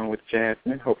going on with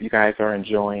Jasmine. Hope you guys are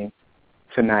enjoying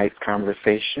tonight's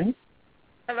conversation.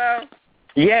 Hello.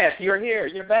 Yes, you're here.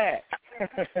 You're back.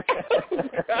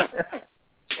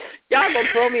 Y'all gonna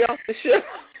throw me off the show?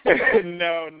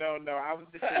 No. I was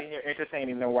just sitting here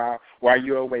entertaining them while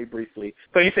you were away briefly.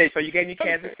 So you gave me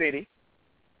Kansas City.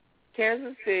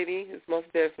 Kansas City is most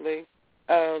definitely.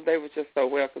 They were just so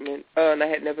welcoming, and I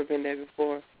had never been there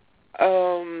before.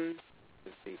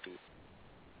 Let's see.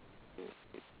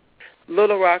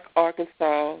 Little Rock,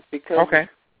 Arkansas, because of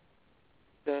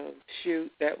the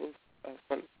shoot, that was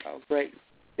a great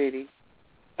city.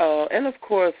 And, of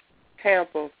course,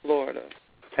 Tampa, Florida.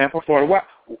 Tampa, Florida.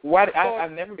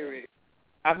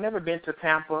 I've never been to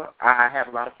Tampa. I have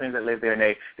a lot of friends that live there,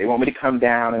 and they want me to come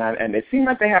down, and it seems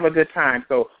like they have a good time.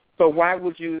 So why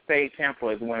would you say Tampa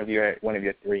is one of your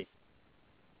 3?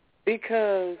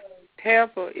 Because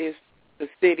Tampa is the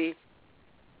city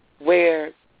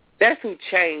where that's who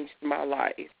changed my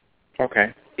life.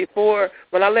 Okay.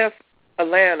 When I left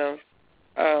Atlanta,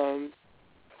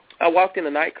 I walked in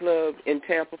a nightclub in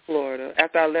Tampa, Florida.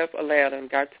 After I left Atlanta and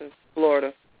got to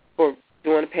Florida for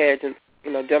doing pageants,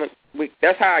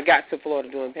 that's how I got to Florida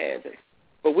doing pageants.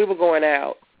 But we were going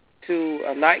out to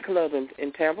a nightclub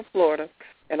in Tampa, Florida,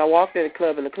 and I walked in the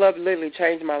club, and the club literally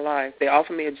changed my life. They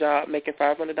offered me a job making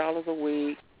 $500 a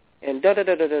week, and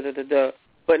da-da-da-da-da-da-da.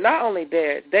 But not only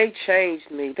that, they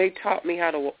changed me. They taught me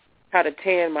how to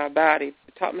tan my body.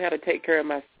 They taught me how to take care of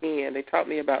my skin. They taught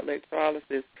me about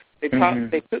electrolysis. They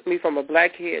took me from a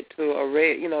black head to a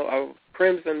red, a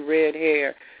crimson red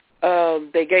hair.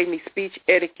 They gave me speech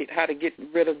etiquette, how to get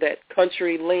rid of that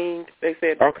country lean. They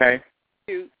said, okay,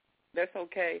 that's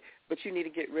okay, but you need to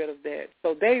get rid of that.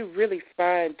 So they really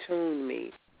fine-tuned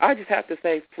me. I just have to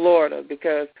say Florida,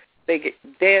 because they get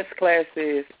dance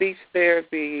classes, speech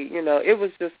therapy. It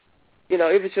was just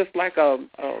like I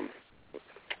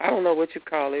don't know what you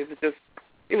call it.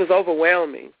 It was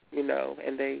overwhelming, and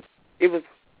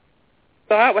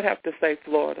So I would have to say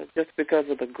Florida, just because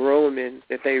of the grooming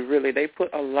that they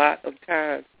put a lot of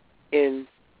time in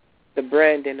the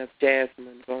branding of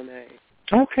Jasmine Bonet.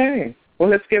 Okay. Well,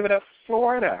 let's give it up,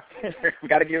 Florida. We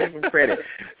got to give it some credit.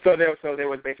 So there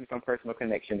was basically some personal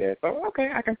connection there. So, okay,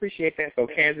 I can appreciate that. So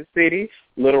Kansas City,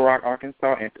 Little Rock,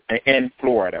 Arkansas, and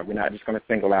Florida. We're not just going to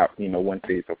single out, one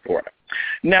city, so Florida.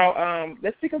 Now,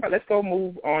 let's go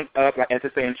move on up, like as they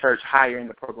say in church, higher in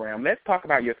the program. Let's talk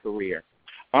about your career.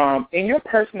 In your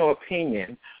personal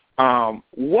opinion,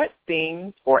 what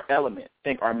things or elements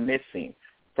think are missing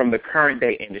from the current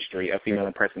day industry of female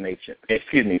impersonation?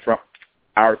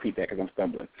 I'll repeat that because I'm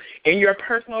stumbling. In your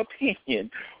personal opinion,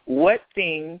 what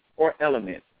things or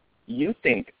elements you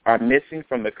think are missing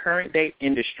from the current day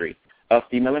industry of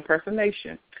female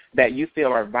impersonation that you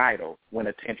feel are vital when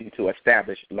attempting to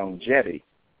establish longevity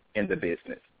in the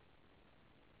business?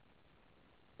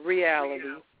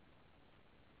 Reality.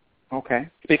 Okay.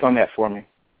 Speak on that for me.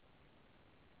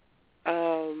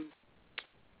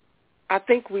 I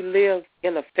think we live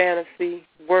in a fantasy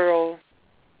world.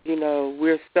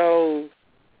 We're so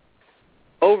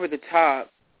over the top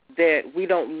that we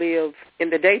don't live in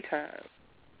the daytime.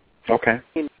 Okay.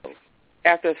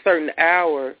 After a certain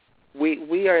hour,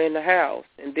 we are in the house,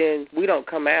 and then we don't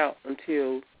come out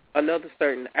until another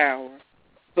certain hour.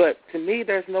 But to me,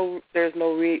 there's no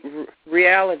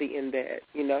reality in that.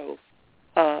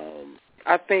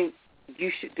 I think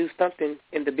you should do something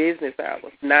in the business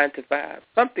hours, 9 to 5.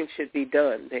 Something should be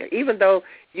done there. Even though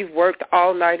you've worked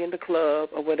all night in the club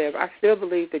or whatever, I still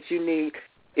believe that you need,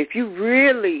 if you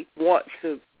really want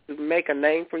to make a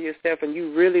name for yourself and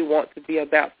you really want to be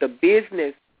about the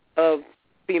business of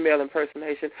female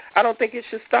impersonation, I don't think it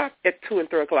should stop at 2 and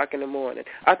 3 o'clock in the morning.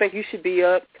 I think you should be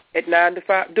up at 9 to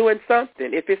 5 doing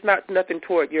something. If it's not nothing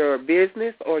toward your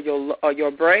business or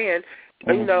your brand,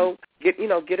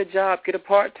 get a job, get a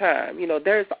part-time.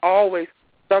 There's always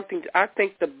something. I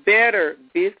think the better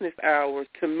business hours,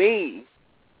 to me,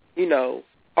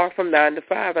 are from 9 to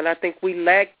 5, and I think we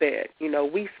lack that.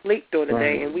 We sleep during the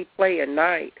day and we play at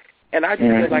night, And I just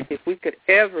feel like if we could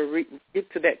ever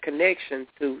get to that connection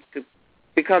to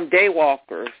become day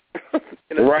walkers,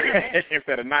 right,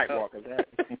 instead of night walkers, right?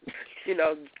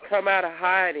 Come out of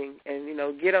hiding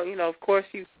and get on. Of course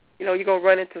you're gonna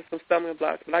run into some stumbling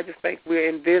blocks, but I just think we're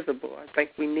invisible. I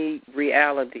think we need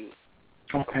reality.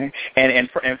 Okay, and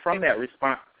from that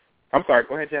response, I'm sorry.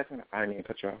 Go ahead, Jasmine. I didn't even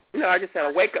cut you off. No, I just had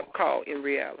a wake up call in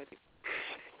reality.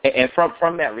 And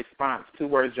from that response, 2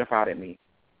 words jump out at me: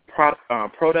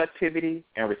 productivity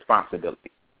and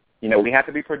responsibility. We have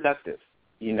to be productive,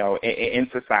 in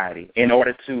society in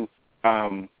order to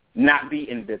not be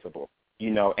invisible,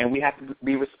 and we have to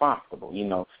be responsible,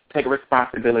 take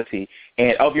responsibility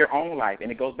of your own life.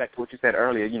 And it goes back to what you said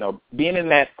earlier, being in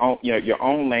that, your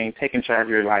own lane, taking charge of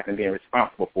your life and being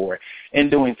responsible for it and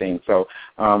doing things. So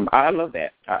I love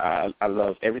that. I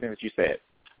love everything that you said.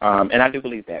 And I do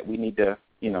believe that we need to,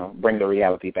 bring the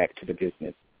reality back to the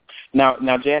business.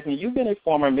 Now, Jasmine, you've been a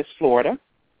former Miss Florida,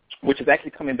 which is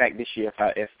actually coming back this year,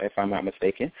 if I'm not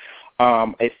mistaken,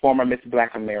 a former Miss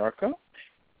Black America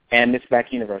and Miss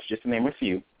Black Universe, just to name a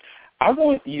few. I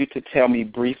want you to tell me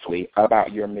briefly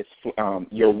about your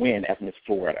win as Miss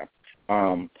Florida.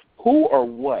 Who or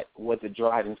what was the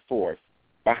driving force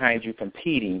behind you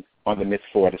competing on the Miss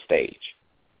Florida stage?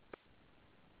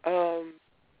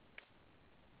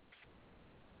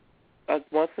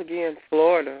 Once again,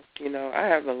 Florida. I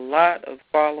have a lot of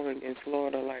following in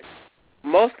Florida. Like,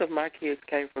 most of my kids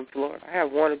came from Florida. I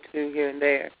have 1 or 2 here and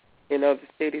there in other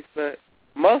cities, but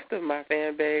most of my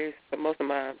fan base, most of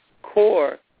my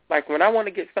core, like when I want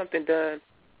to get something done,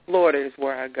 Florida is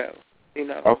where I go.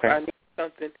 Okay. If I need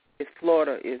something,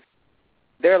 Florida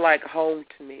they're like home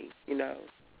to me.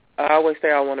 I always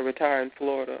say I want to retire in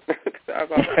Florida.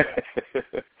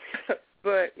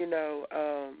 But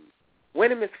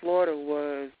winning Miss Florida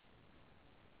was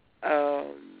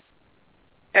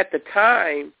at the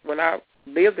time when I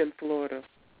lived in Florida.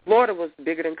 Florida was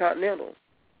bigger than Continental.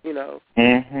 I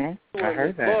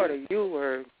heard that. Florida, you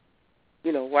were,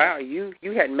 wow, you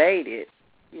had made it.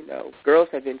 Girls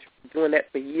have been doing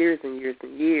that for years and years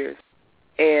and years.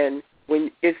 And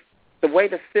when it's the way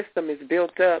the system is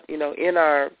built up, in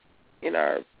our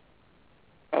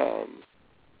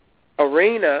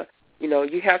arena,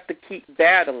 you have to keep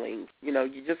battling.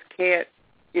 You just can't,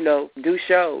 do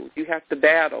shows. You have to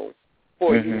battle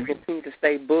for you to continue to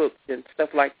stay booked and stuff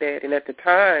like that. And at the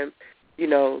time,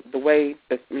 the way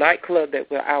the nightclub that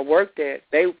I worked at,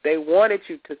 they wanted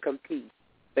you to compete.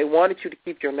 They wanted you to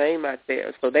keep your name out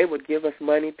there. So they would give us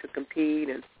money to compete,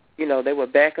 and, they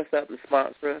would back us up and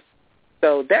sponsor us.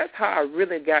 So that's how I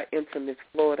really got into Miss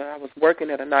Florida. I was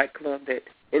working at a nightclub that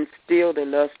instilled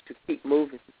in us to keep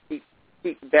moving, keep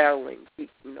battling,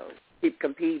 keep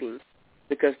competing,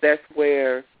 because that's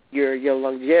where your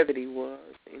longevity was,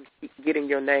 and keep getting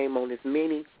your name on as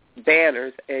many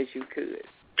banners as you could.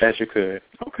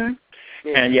 Okay.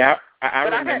 Yeah. And I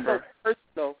remember.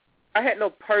 I had no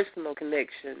personal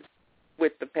connection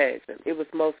with the pageant. It was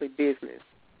mostly business.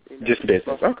 Just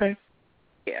business. Okay.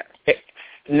 Yeah.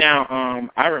 Now,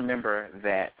 I remember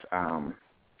that I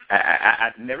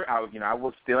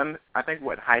was still in, I think,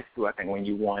 high school, I think, when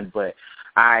you won, but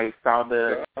I saw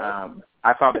the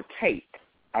tape.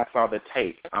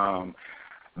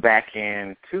 Back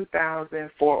in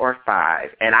 2004 or 5,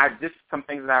 and some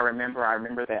things that I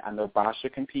remember that I know Basha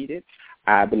competed.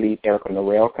 I believe Erica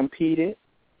Norell competed.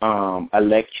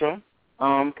 Electra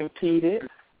competed.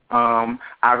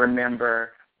 I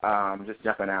remember just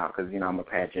jumping out because I'm a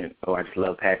pageant, so I just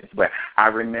love pageants. But I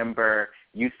remember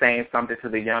you saying something to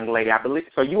the young lady. I believe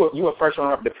so. You were first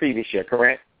runner up the previous year,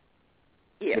 correct?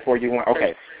 Yeah. Before you went,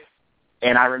 okay.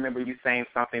 And I remember you saying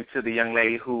something to the young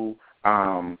lady who.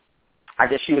 I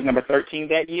guess she was number 13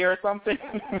 that year or something,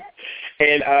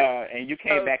 and you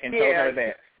came back and told her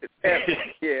that.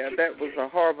 That was a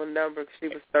horrible number. She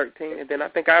was 13, and then I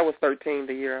think I was 13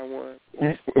 the year I won.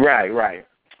 Right.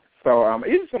 So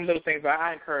these are some little things that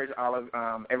I encourage all of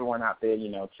everyone out there,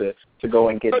 to go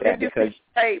and get that. Did you see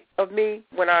tape of me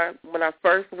when I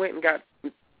first went and got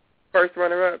first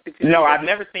runner up? No, I've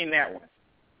never seen that one.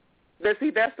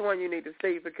 See, that's the one you need to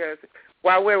see, because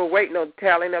while we were waiting on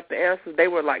tallying up the answers, they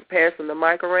were like passing the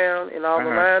mic around in all the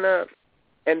lineups.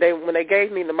 And when they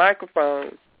gave me the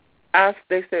microphone,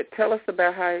 they said, "Tell us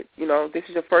about how this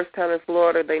is your first time in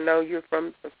Florida. They know you're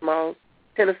from a small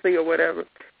Tennessee or whatever."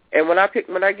 And when I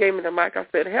gave me the mic, I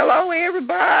said, "Hello,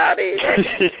 everybody."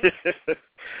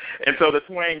 And so the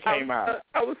twang came out.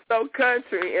 I was so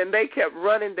country, and they kept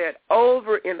running that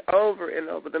over and over and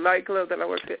over. The nightclub that I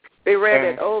worked at, they ran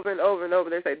it over and over and over.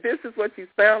 They said, "This is what you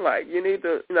sound like. You need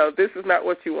to, this is not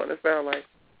what you want to sound like."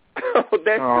 That's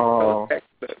just so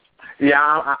effective. Yeah,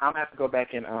 I'm gonna have to go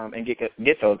back and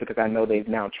get those because I know they've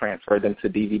now transferred them to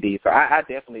DVD. So I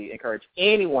definitely encourage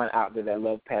anyone out there that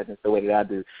loves pageants the way that I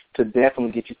do to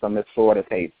definitely get you some Miss Florida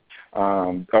tapes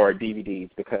or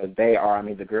DVDs because they are. I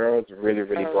mean, the girls really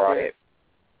brought it.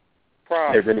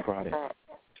 Props. They really brought it.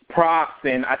 Props,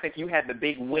 and I think you had the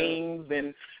big wings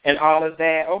and all of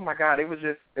that. Oh my God, it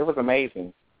was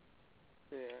amazing.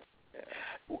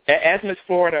 Yeah. As Miss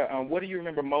Florida, what do you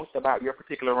remember most about your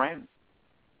particular reign?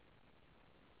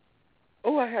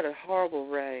 Oh, I had a horrible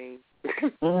reign.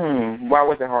 Why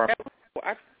was it horrible?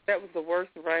 That was the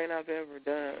worst reign I've ever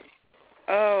done.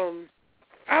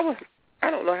 I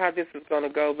don't know how this is going to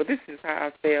go, but this is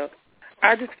how I felt.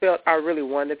 I just felt I really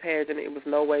won the pageant. It was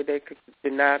no way they could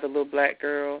deny the little black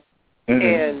girl.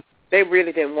 And they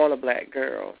really didn't want a black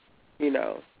girl, you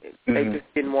know. They just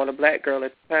didn't want a black girl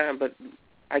at the time. But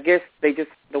I guess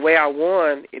the way I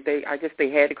won, I guess they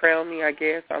had to crown me, I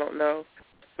guess. I don't know.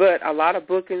 But a lot of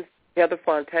bookings, Heather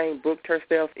Fontaine booked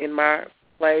herself in my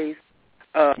place.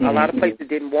 A lot of places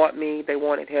didn't want me. They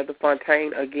wanted Heather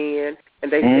Fontaine again,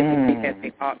 and they said they had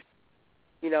the option.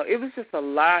 You know, it was just a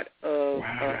lot of,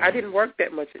 I didn't work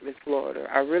that much at Miss Florida.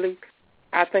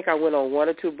 I think I went on 1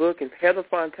 or 2 bookings. Heather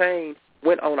Fontaine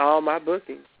went on all my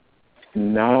bookings.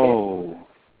 No.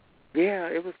 Yeah,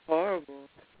 it was horrible.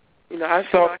 You know, I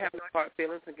have no hard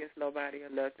feelings against nobody or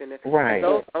nothing. And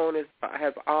those owners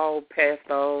have all passed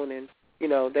on, and, you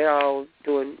know, they're all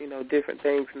doing, you know, different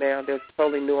things now. There's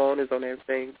totally new owners on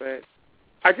everything. But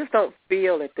I just don't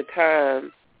feel at the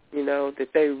time, you know, that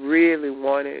they really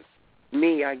wanted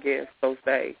me, I guess, so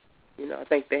say. You know, I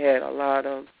think they had a lot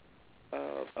of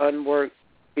unworked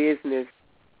business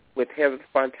with Heather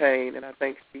Fontaine, and I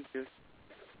think she just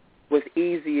was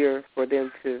easier for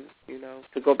them to, you know,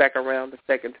 to go back around the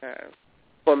second time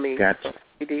for me. Gotcha. So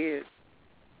she did.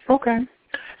 Okay.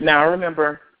 Now I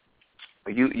remember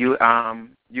you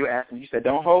asked me. You said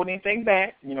don't hold anything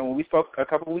back. You know, when we spoke a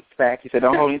couple of weeks back, you said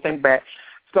don't hold anything back.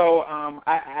 So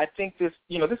I think this,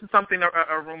 you know, this is something,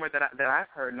 a rumor that I've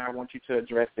heard, and I want you to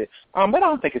address it. But I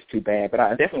don't think it's too bad, but I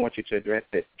definitely want you to address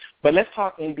it. But let's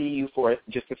talk NBU for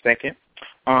just a second.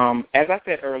 As I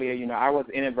said earlier, you know, I was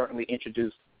inadvertently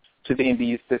introduced to the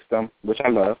NBU system, which I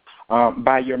love,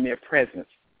 by your mere presence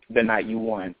the night you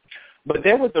won. But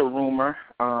there was a rumor,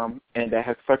 and that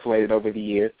has circulated over the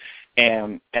years,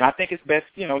 and I think it's best,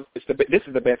 you know, this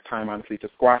is the best time, honestly, to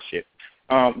squash it.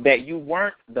 That you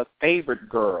weren't the favorite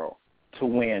girl to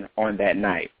win on that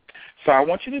night. So I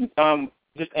want you to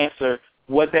just answer,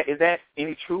 is that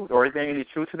any truth, or is there any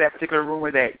truth to that particular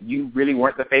rumor that you really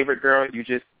weren't the favorite girl, you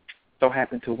just so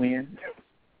happened to win?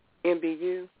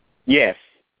 NBU? Yes.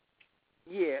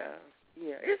 Yeah.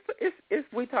 It's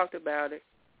we talked about it.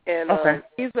 And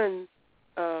even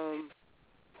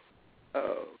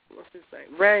what's his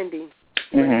name? Randy.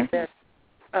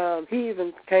 He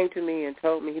even came to me and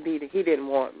told me he didn't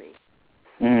want me.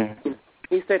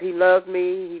 He said he loved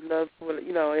me. He loved,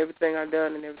 you know, everything I've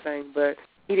done and everything, but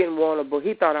he didn't want to. But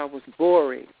he thought I was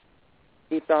boring.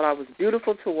 He thought I was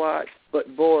beautiful to watch,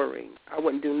 but boring. I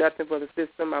wouldn't do nothing for the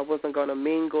system. I wasn't going to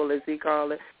mingle, as he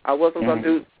called it. I wasn't going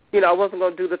to do, you know, I wasn't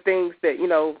going to do the things that, you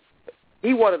know,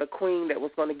 he wanted a queen that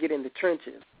was going to get in the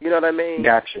trenches. You know what I mean?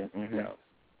 Gotcha. You know,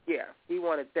 yeah, he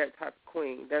wanted that type of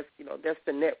queen. That's, you know, that's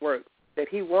the network that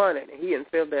he wanted, and he didn't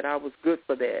feel that I was good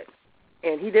for that.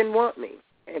 And he didn't want me.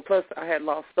 And plus, I had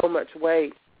lost so much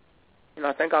weight. You know,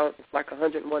 I think I was like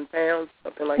 101 pounds,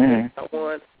 something like that. I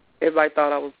won. Everybody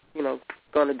thought I was, you know,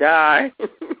 going to die.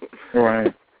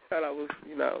 Right. Thought I was,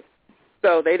 you know.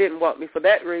 So they didn't want me for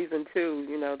that reason, too.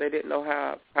 You know, they didn't know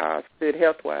how I stood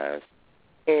health-wise.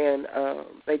 And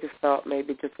they just thought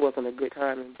maybe it just wasn't a good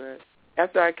timing. But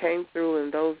after I came through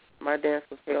and my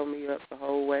dancers held me up the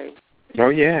whole way. Oh,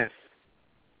 yes.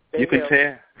 You can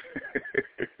tell.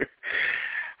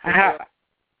 How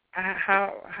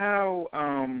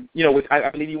you know, I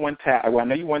believe you won talent. Well, I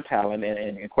know you won talent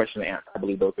and question and answer. I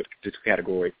believe those are the 2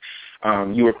 categories.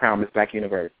 You were crowned Miss Black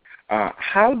Universe.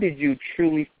 How did you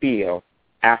truly feel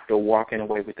after walking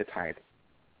away with the title?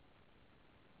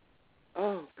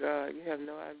 Oh God, you have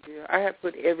no idea. I had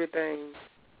put everything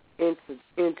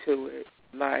into it.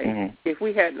 Like if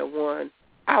we hadn't won,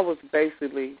 I was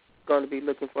basically going to be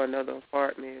looking for another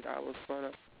apartment. I was going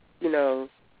to, you know,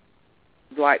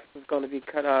 lights was going to be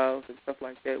cut off and stuff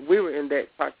like that. We were in that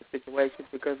type of situation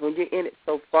because when you're in it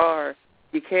so far,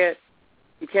 you can't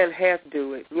half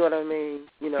do it. You know what I mean?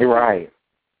 You know. You're right.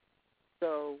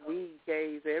 So we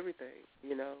gave everything.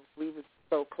 You know, we were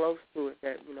so close to it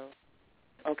that, you know,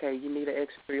 okay, you need an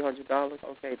extra $300.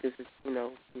 Okay, this is, you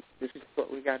know, this is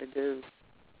what we got to do.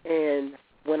 And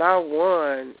when I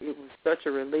won, it was such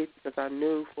a relief because I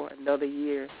knew for another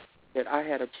year that I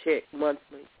had a check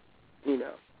monthly, you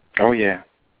know. Oh, yeah.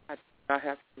 I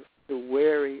have to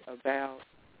worry about,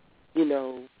 you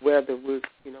know, whether we're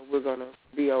going to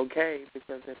be okay,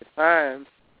 because at the time,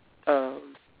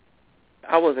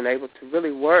 I wasn't able to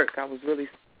really work. I was really,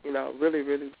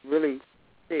 really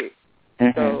sick.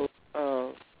 So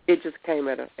it just came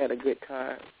at a good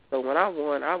time. So when I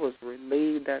won, I was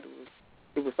relieved that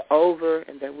it was over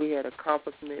and that we had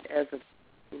accomplishment as a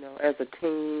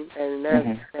team and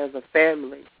as a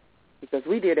family, because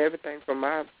we did everything from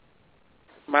my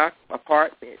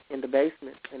apartment in the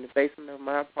basement of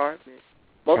my apartment.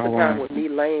 Most of the time with me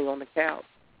laying on the couch,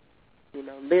 you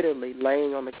know, literally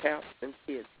laying on the couch, and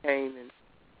kids came and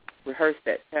rehearsed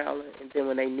that talent, and then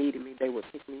when they needed me, they would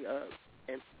pick me up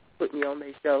and put me on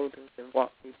their shoulders and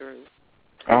walk me through.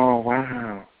 Oh,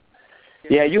 wow.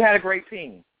 Yeah, you had a great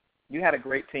team. You had a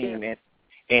great team,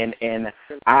 and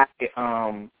I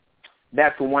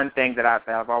that's one thing that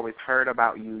I've always heard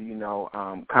about you, you know,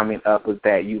 coming up, was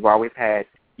that you've always had,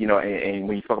 you know, and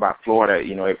when you talk about Florida,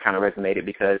 you know, it kind of resonated,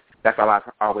 because that's all I've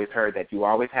always heard, that you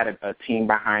always had a team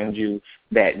behind you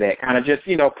that kind of just,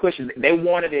 you know, pushes. They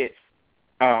wanted it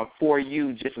for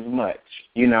you just as much,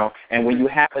 you know. And when you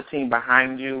have a team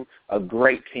behind you, a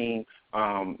great team,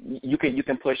 you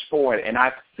can push forward. And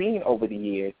I've seen over the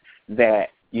years that,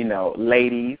 you know,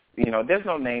 ladies, you know, there's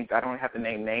no names, I don't have to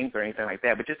name names or anything like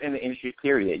that, but just in the industry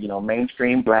period, you know,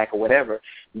 mainstream, black, or whatever,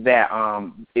 that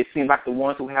it seems like the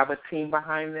ones who have a team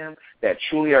behind them that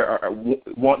truly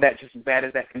want that just as bad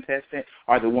as that contestant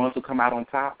are the ones who come out on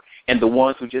top. And the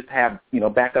ones who just have, you know,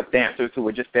 backup dancers who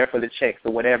are just there for the checks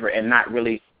or whatever, and not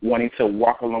really wanting to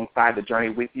walk alongside the journey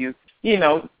with you, you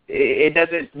know, it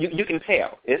doesn't, you can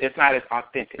tell. It's not as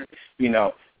authentic, you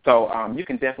know. So you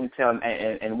can definitely tell.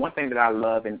 And one thing that I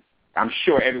love, and I'm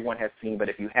sure everyone has seen, but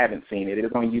if you haven't seen it, it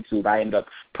is on YouTube. I ended up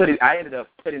putting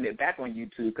it back on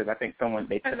YouTube because I think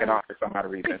they took it off for some odd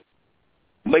reason.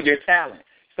 But your talent.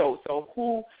 So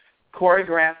who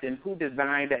choreographed and who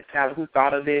designed that talent? Who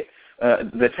thought of it?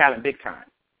 The talent, Big Time.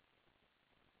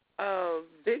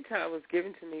 Big Time was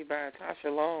given to me by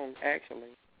Tasha Long, actually.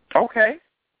 Okay.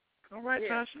 All right,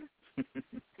 yeah. Tasha.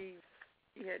 She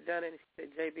had done it, and she said,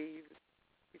 JB,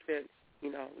 she said,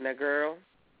 you know, now, girl,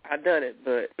 I done it,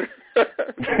 but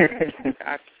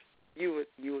you would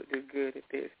do good at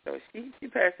this. So she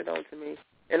passed it on to me,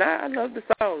 and I love the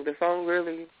song. The song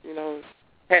really, you know,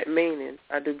 had meaning.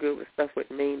 I do good with stuff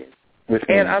with meaning.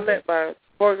 I let the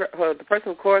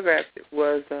person who choreographed it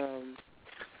was,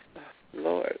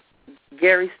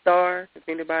 Gary Starr, if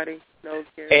anybody knows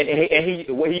Gary. And he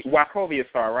Wachovia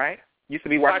Star, right? Used to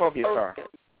be Wachovia Star.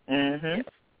 Mm-hmm.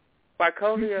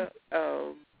 Wachovia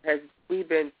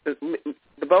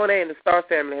the Bonet and the Star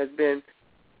family has been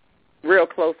real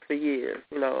close for years,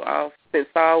 you know, since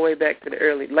all the way back to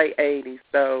the late 80s.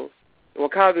 So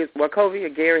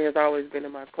Wachovia Gary has always been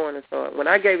in my corner. So when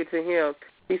I gave it to him,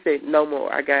 he said, no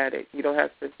more, I got it. You don't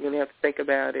have to think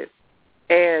about it.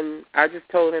 And I just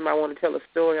told him I want to tell a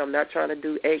story. I'm not trying to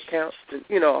do 8 counts,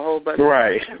 you know, a whole bunch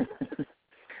right. of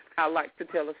I like to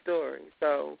tell a story.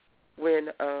 So when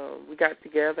we got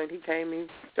together and he came and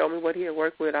showed me what he had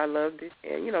worked with, I loved it.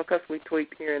 And, you know, because we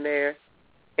tweaked here and there,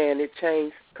 and it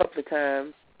changed a couple of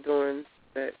times during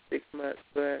that 6 months.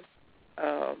 But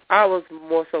I was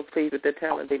more so pleased with the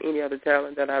talent than any other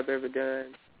talent that I've ever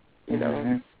done. You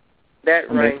know,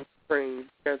 that reigned supreme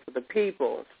because of the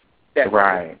people that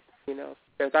right. You know,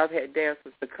 because I've had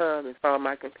dancers to come and saw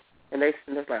Micah, and they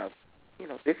was like, you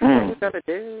know, this is what we're going to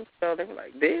do. So they were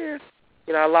like, this.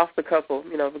 You know, I lost a couple,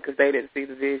 you know, because they didn't see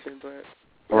the vision. But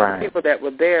the people that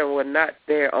were there were not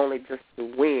there only just to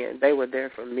win. They were there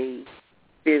for me,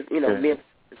 you know,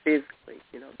 physically.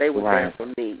 You know, they were there for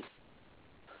me.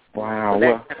 Wow.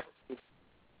 So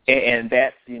and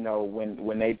that's, you know,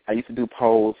 when I used to do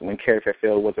polls when Carrie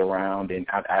Fairfield was around, and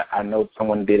I know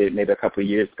someone did it maybe a couple of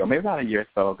years ago, maybe about a year or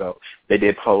so ago. They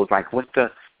did polls like, what's the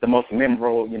most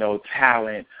memorable, you know,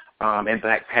 talent in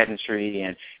black pageantry,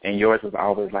 and yours was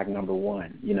always like number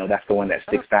one. You know, that's the one that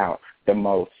sticks out the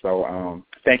most. So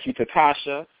thank you to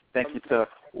Tasha, thank you to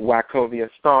Wachovia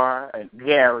Star and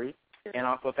Gary, and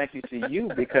also thank you to you,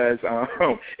 because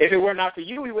if it were not for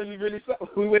you, we wouldn't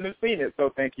have seen it.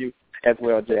 So thank you as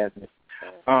well, Jasmine.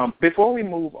 Before we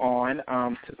move on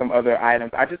to some other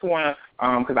items, I just want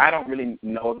to, because I don't really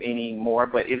know of any more,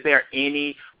 but is there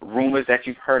any rumors that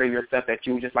you've heard of yourself that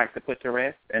you would just like to put to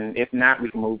rest? And if not,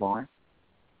 we can move on.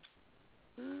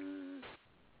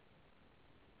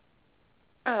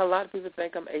 A lot of people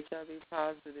think I'm HIV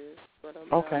positive, but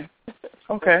I'm okay. not.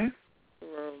 Okay.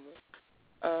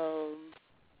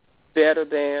 Better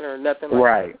than or nothing like that.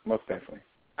 Right, most definitely.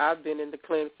 I've been in the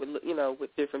clinic with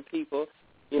different people,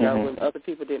 You know, when other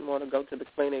people didn't want to go to the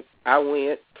clinic, I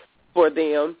went for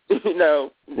them, you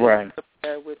know. Right.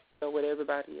 With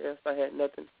everybody else, I had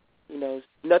nothing, you know,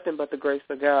 nothing but the grace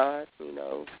of God, you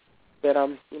know, that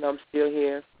I'm still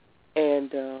here.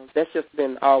 And that's just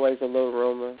been always a little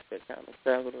rumor that kind of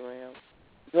traveled around.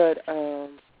 But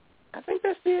I think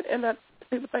that's it. And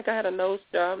people think I had a nose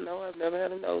job. No, I've never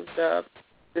had a nose job.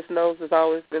 This nose has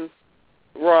always been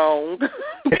wrong.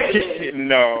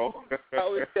 No. I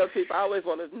always tell people I always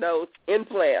wanted a nose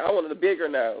implant. I wanted a bigger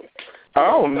nose.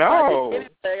 Oh, no.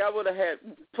 Anything, I would have had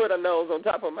put a nose on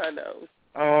top of my nose.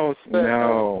 Oh, but,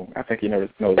 no. I think this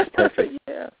nose is perfect.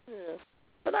 Yeah.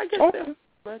 But I guess that's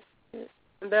much it.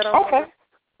 And that okay.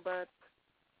 But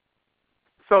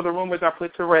so the rumors are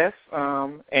put to rest,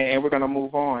 and we're going to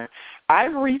move on. I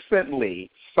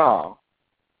recently saw,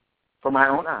 from my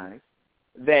own eyes,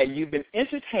 that you've been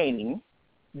entertaining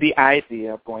the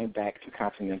idea of going back to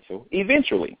Continental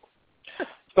eventually.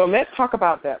 So let's talk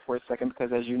about that for a second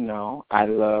because, as you know, I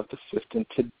love the system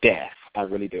to death. I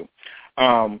really do.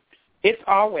 It's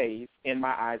always, in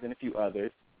my eyes and a few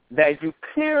others, that you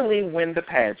clearly win the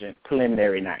pageant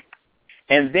preliminary night.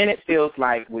 And then it feels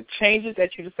like with changes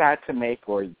that you decide to make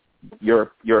or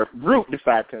your group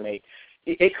decide to make,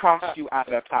 it costs you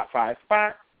either a top 5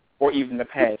 spot or even the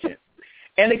pageant.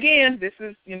 And again, this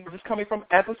is just coming from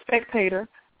as a spectator.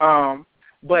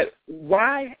 But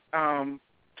why?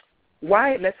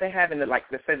 Let's say having the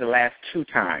last 2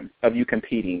 times of you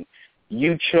competing,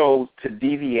 you chose to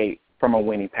deviate from a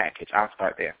winning package. I'll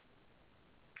start there.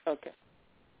 Okay.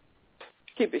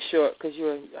 Keep it short because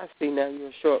I see now you're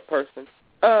a short person.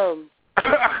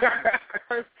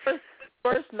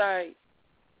 First night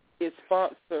is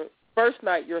sponsored. First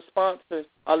night, your sponsors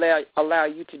allow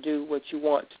you to do what you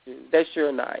want to do. That's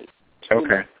your night. Okay. You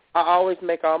know, I always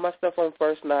make all my stuff on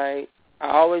first night. I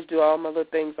always do all my little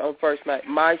things on first night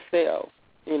myself,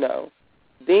 you know.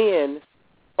 Then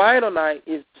final night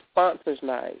is sponsors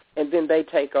night, and then they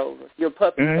take over. Your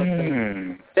puppet.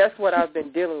 That's what I've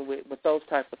been dealing with those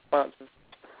types of sponsors,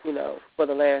 you know, for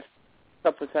the last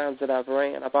couple of times that I've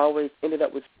ran. I've always ended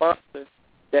up with sponsors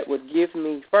that would give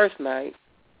me first night,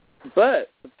 but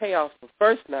the payoff for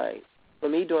first night, for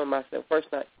me doing myself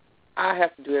first night, I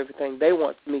have to do everything they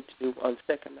want me to do on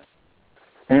second night.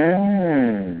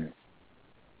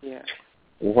 Yeah.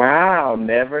 Wow,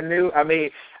 never knew. I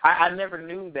mean, I never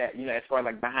knew that, you know, as far as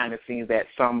like behind the scenes that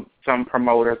some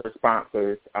promoters or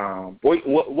sponsors, let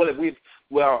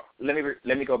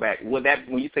me go back. Would that,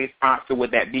 when you say sponsor,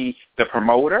 would that be the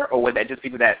promoter, or would that just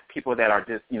be people that are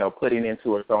just, you know, putting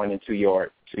into or throwing into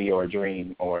your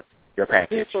dream or your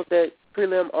package? People that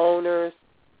prelim owners,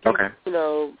 okay, you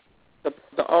know,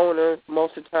 the owner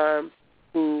most of the time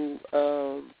who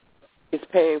is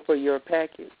paying for your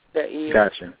package that is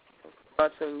gotcha.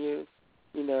 sponsoring you,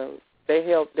 you know, they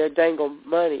help. They're dangle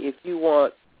money. If you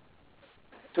want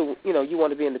to, you know, you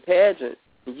want to be in the pageant,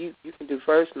 you can do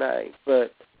first night,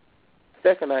 but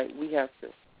second night we have to,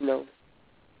 you know,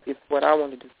 it's what I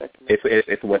want to do second night.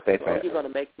 It's what they say. You're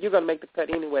gonna make the cut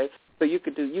anyway, so you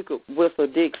could whistle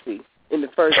Dixie in the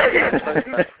first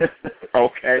night.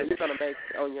 Okay. So you're gonna make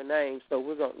it on your name, so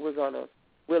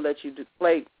we'll let you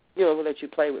play. You know, we'll let you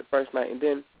play with first night, and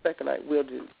then second night we'll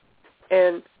do.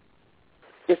 And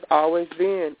it's always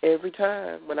been every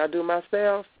time when I do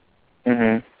myself.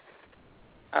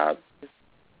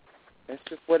 That's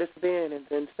just what it's been. And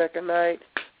then second night,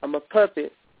 I'm a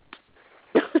puppet.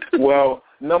 Well,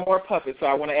 no more puppets. So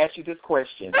I want to ask you this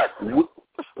question: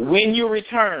 when you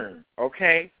return,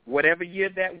 okay, whatever year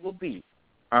that will be,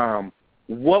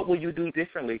 what will you do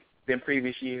differently than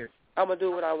previous years? I'm gonna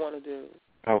do what I want to do.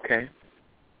 Okay.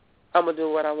 I'm gonna do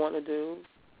what I want to do.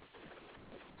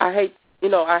 I hate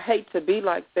to be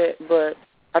like that, but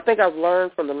I think I've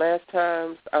learned from the last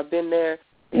times I've been there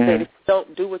that if you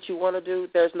don't do what you want to do,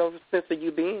 there's no sense of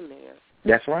you being there.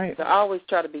 That's right. So I always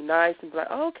try to be nice and be like,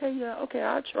 oh, okay,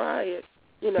 I'll try it.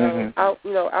 You know, I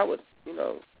would, you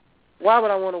know, why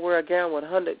would I want to wear a gown with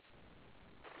 100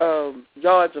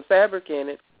 yards of fabric in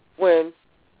it when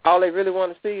all they really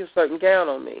want to see is a certain gown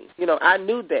on me? You know, I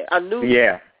knew that. I knew.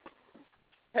 Yeah.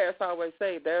 Parents always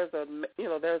say there's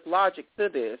logic to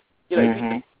this. You know, if you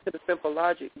get to the simple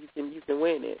logic, you can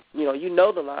win it. You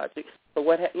know the logic. So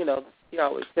he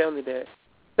always tell me that.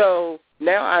 So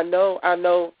now I know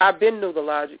I've been knew the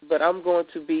logic, but I'm going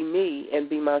to be me and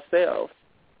be myself.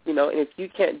 You know, and if you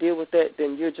can't deal with that,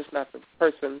 then you're just not the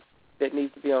person that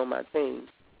needs to be on my team.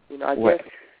 You know, I guess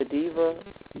the diva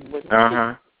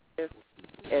was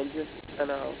and just, you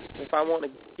know, if I want to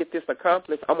get this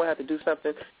accomplished, I'm going to have to do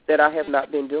something that I have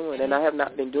not been doing, and I have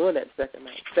not been doing that second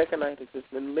night. Second night has just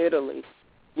been literally,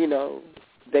 you know,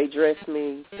 they dress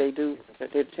me, they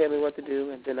tell me what to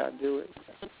do, and then I do it,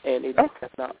 and it does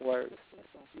not work.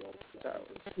 So,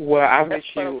 well, I wish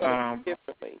you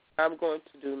differently. I'm going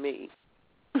to do me.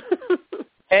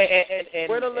 and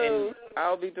win or lose,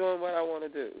 I'll be doing what I want to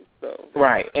do. So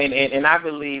right, and I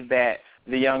believe that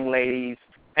the young ladies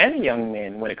and the young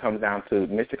men, when it comes down to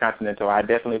Mr. Continental, I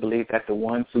definitely believe that the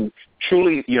ones who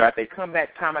truly, if they come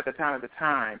back time after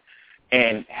time,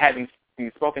 and having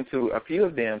spoken to a few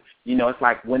of them, it's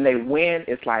like when they win,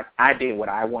 it's like I did what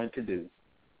I wanted to do.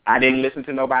 I didn't listen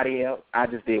to nobody else. I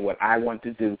just did what I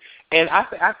wanted to do. And I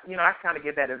kind of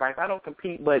give that advice. I don't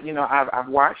compete, but I've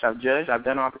watched, I've judged, I've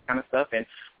done all this kind of stuff, and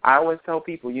I always tell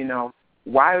people,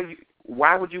 why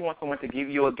would you want someone to give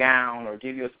you a gown or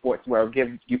give you a sportswear or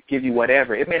give you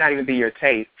whatever? It may not even be your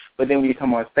taste, but then when you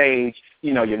come on stage,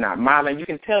 you're not modeling. You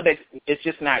can tell that it's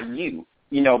just not you,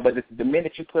 but the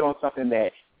minute you put on something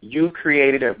that you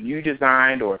created or you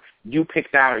designed or you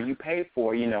picked out or you paid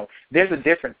for, there's a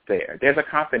difference there. There's a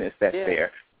confidence that's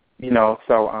there,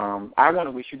 So I want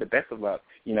to wish you the best of luck,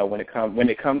 when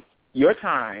it comes your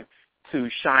time to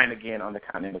shine again on the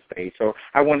continental stage. So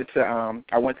I wanted to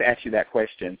ask you that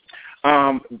question.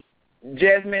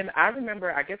 Jasmine, I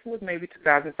remember, I guess it was maybe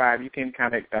 2005. You can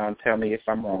kind of tell me if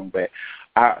I'm wrong, but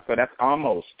so that's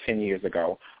almost 10 years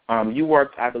ago. You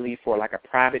worked, I believe, for like a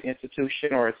private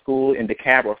institution or a school in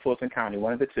DeKalb or Fulton County,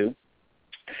 one of the two.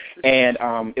 And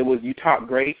you taught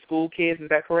grade school kids, is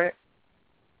that correct?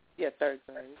 Yeah, third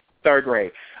grade. Third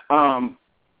grade.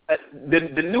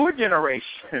 The newer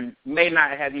generation may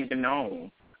not have even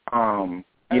known,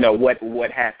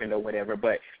 what happened or whatever.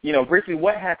 But briefly,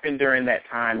 what happened during that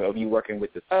time of you working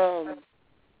with the?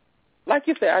 Like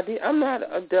you said, I'm not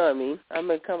a dummy. I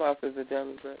may come off as a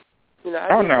dummy, but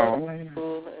I did go to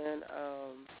school, and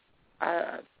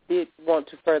I did want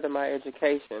to further my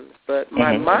education. But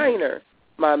my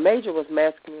my major was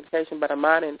mass communication, but a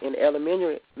minor in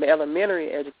elementary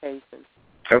education.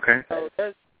 Okay. So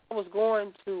I was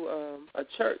going to a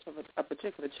church, a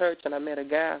particular church, and I met a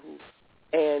guy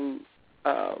and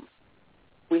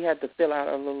we had to fill out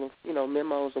a little,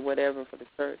 memos or whatever for the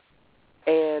church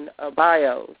and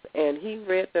bios. And he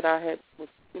read that I had,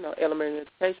 elementary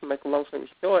education. Make a long story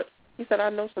short, he said, I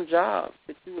know some jobs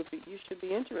that you should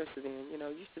be interested in.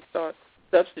 You should start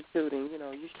substituting.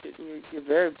 You're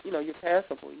very, you're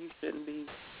passable. You shouldn't be,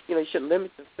 you shouldn't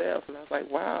limit yourself. And I was like,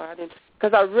 wow,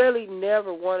 because I really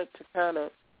never wanted to kind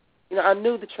of, I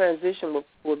knew the transition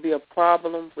would be a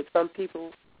problem with some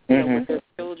people, with their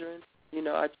children.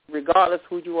 Regardless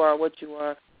who you are, what you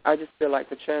are, I just feel like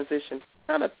the transition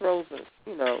kind of throws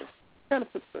kind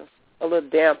of puts a little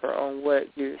damper on what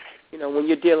when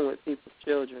you're dealing with people's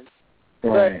children.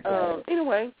 Right. But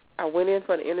anyway, I went in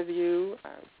for the interview. I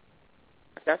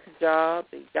got the job.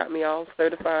 They got me all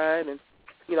certified, and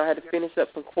I had to finish up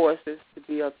some courses to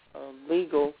be a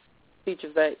legal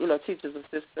teacher's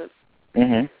assistant.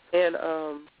 Mm-hmm. And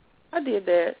I did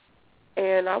that,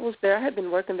 and I was there. I had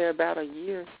been working there about a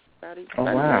year. Oh,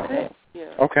 wow.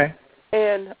 Yeah. Okay.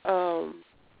 And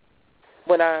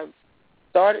when I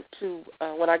got to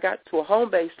a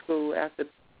home-based school after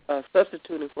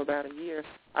substituting for about a year,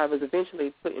 I was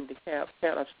eventually put in DeKalb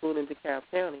County. I schooled in DeKalb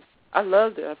County. I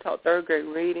loved it. I taught third grade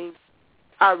reading.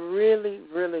 I really,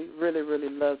 really, really, really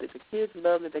loved it. The kids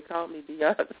loved it. They called me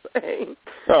Beyonce.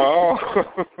 Oh.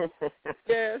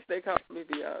 Yes, they called me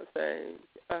Beyonce.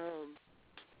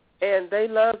 And they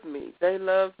loved me.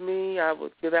 I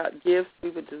would give out gifts.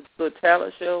 We would do little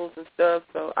talent shows and stuff.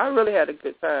 So I really had a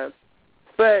good time.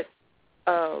 But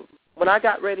when I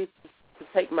got ready to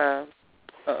take my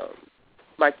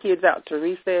kids out to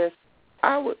recess,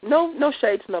 I would no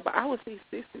shade to nobody. I would see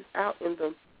sisters out in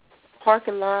the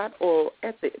parking lot or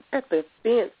at the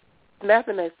fence,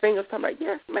 snapping their fingers. I'm like,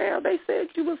 yes, ma'am. They said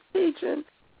you was teaching.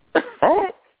 Oh.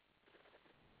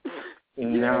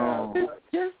 No. Yeah,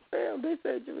 yes, ma'am. They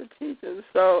said you were teaching.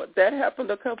 So that happened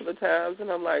a couple of times,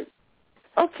 and I'm like,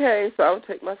 okay. So I would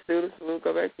take my students and we'll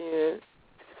go back in.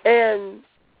 And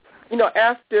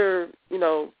after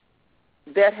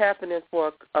that happening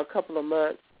for a couple of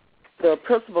months, the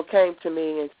principal came to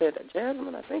me and said,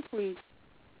 Jasmine, I think we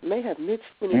may have mixed.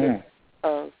 We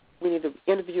need to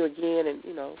interview again, and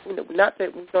not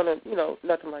that we're gonna,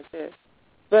 nothing like that.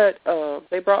 But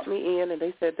they brought me in, and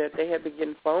they said that they had been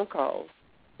getting phone calls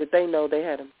that they know they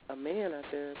had a man out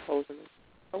there posing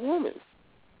a woman,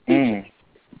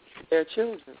 their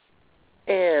children,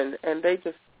 and they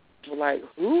just were like,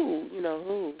 who?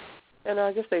 And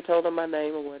I guess they told them my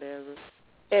name or whatever.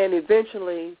 And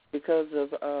eventually, because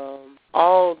of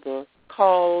all the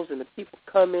calls and the people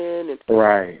coming, and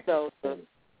right,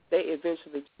 they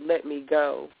eventually let me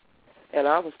go. and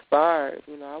I was fired.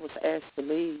 I was asked to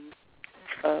leave.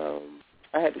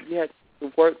 You had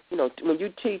to work. When you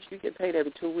teach, you get paid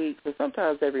every 2 weeks, and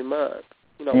sometimes every month.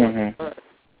 Once a month.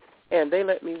 And they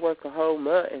let me work a whole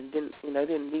month and didn't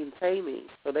even pay me.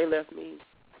 So they left me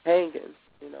hanging,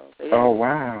 Oh,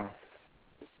 wow.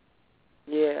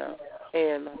 Yeah.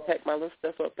 And I packed my little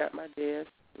stuff up, got my desk,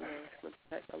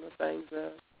 packed my little things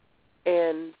up.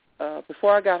 And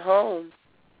before I got home,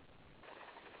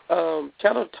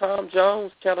 Tom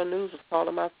Jones, Channel News was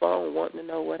calling my phone wanting to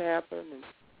know what happened. And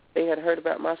they had heard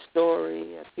about my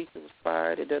story. A teacher was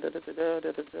fired.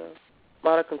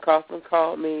 Monica Kaufman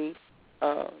called me.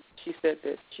 She said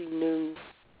that she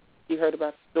heard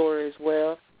about the story as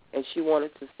well, and she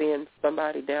wanted to send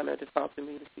somebody down there to talk to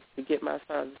me to get my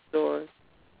side of the story.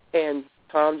 And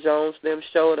Tom Jones, them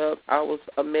showed up. I was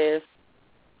a mess.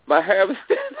 My hair was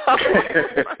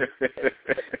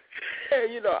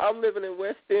and, I'm living in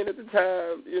West End at the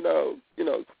time,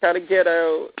 kind of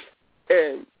ghetto.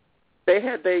 And they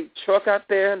had their truck out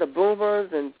there and the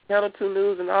boomers and Channel 2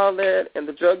 News and all that, and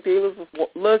the drug dealers was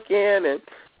looking, and,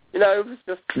 it was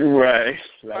just... Right.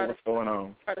 Like, what's going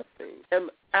on? And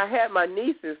I had my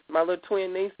nieces, my little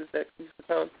twin nieces that used to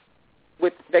come.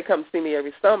 They come see me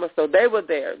every summer, so they were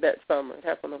there that summer. It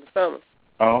happened on the summer.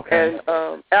 Oh, okay.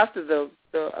 And after the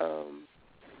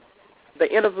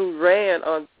interview ran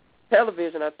on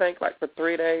television, I think, like for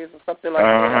 3 days or something like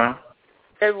that.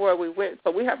 Everywhere we went.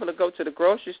 So we happened to go to the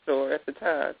grocery store at the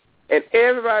time. And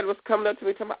everybody was coming up to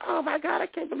me talking about, oh, my God, I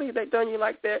can't believe they done you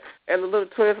like that. And the little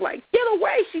twins were like, get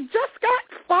away. She just got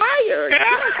fired.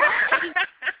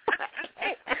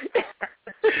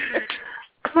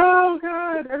 Oh,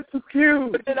 God, that's so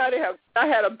cute. But then I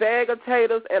had a bag of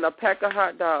taters and a pack of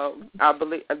hot dogs. I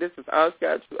believe, and this is honest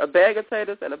God true, a bag of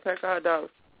taters and a pack of hot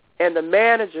dogs. And the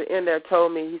manager in there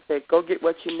told me, he said, go get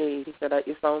what you need. He said,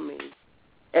 it's on me.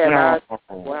 And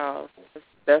wow,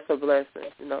 that's a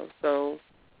blessing, so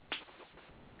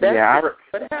that's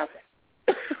what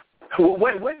happened.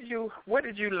 What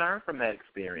did you learn from that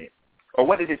experience? Or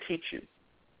what did it teach you?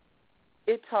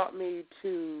 It taught me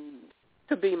to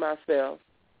be myself.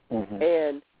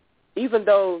 And even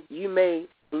though you may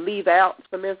leave out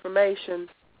some information,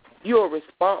 you're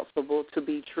responsible to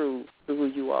be true to who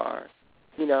you are.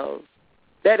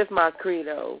 That is my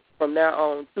credo from now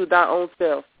on. To thy own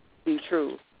self, be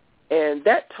true. And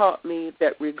that taught me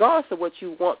that regardless of what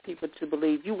you want people to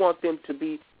believe, you want them to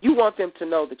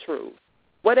know the truth.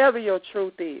 Whatever your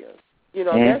truth is,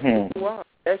 that's who you are.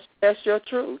 That's your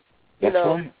truth.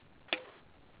 Right.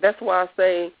 That's why I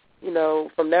say,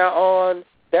 from now on,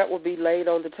 that will be laid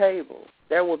on the table.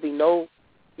 There will be no,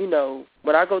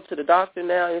 when I go to the doctor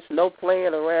now, it's no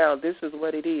playing around. This is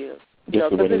what it is.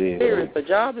 Because it's serious. The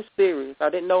job is serious. I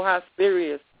didn't know how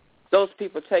serious those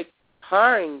people take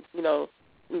hiring,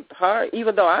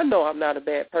 even though I know I'm not a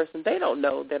bad person, they don't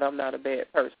know that I'm not a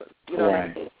bad person. You know what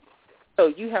I mean? So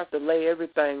you have to lay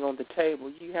everything on the table.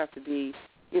 You have to be,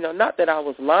 not that I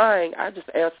was lying, I just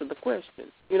answered the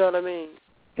question. You know what I mean?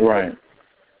 Right.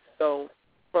 So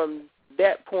from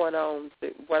that point on,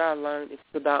 what I learned is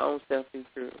to thy own self be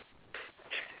true.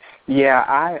 Yeah,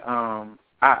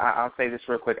 I'll say this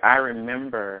real quick. I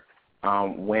remember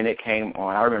when it came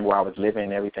on. I remember where I was living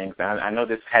and everything. So I know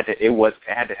this had to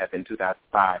have been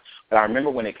 2005. But I remember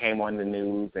when it came on the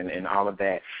news and all of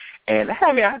that. And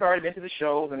I mean, I had already been to the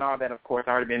shows and all that. Of course,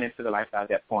 I already been into the lifestyle at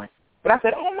that point. But I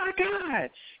said, "Oh my God,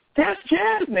 that's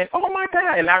Jasmine! Oh my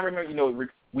God!" And I remember,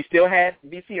 we still had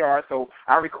VCR, so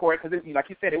I recorded because, like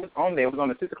you said, it was on there. It was on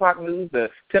the 6 o'clock news, the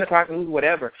 10 o'clock news,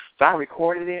 whatever. So I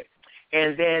recorded it,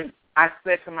 and then I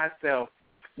said to myself,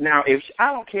 now,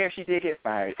 I don't care if she did get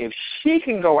fired. If she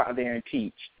can go out there and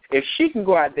teach, if she can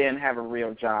go out there and have a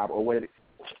real job, or what,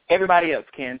 everybody else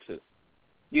can too.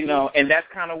 And that's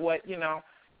kind of what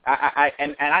I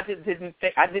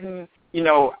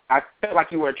felt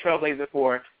like you were a trailblazer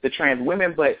for the trans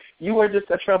women, but you were just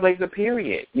a trailblazer,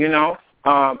 period.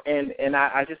 And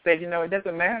I just said, it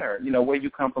doesn't matter, where you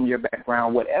come from, your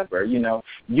background, whatever,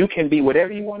 you can be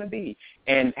whatever you want to be.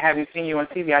 And having seen you on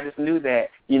TV, I just knew that,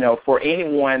 for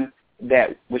anyone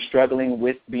that was struggling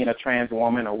with being a trans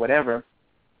woman or whatever,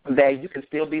 that you can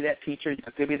still be that teacher, you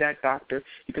can still be that doctor,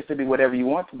 you can still be whatever you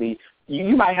want to be.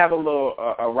 You might have a little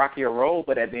a rockier role,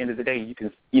 but at the end of the day, you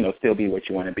can, still be what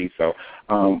you want to be. So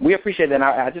we appreciate that. And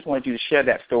I just wanted you to share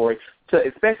that story,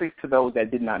 especially to those that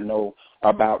did not know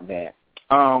about that.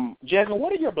 Jasmine,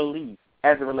 what are your beliefs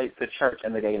as it relates to church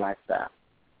and the gay lifestyle?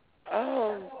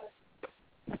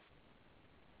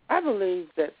 I believe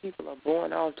that people are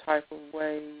born all type of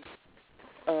ways.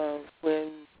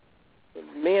 When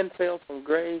men fell from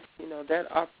grace,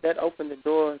 that opened the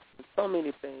door to so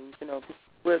many things.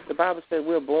 the Bible says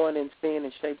we're born in sin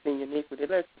and shaped in iniquity. It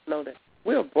lets us know that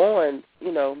we're born,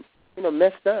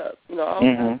 messed up. All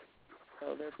kinds.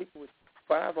 There are people with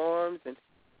 5 arms and,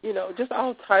 just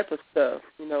all type of stuff.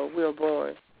 We're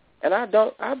born, and I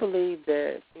believe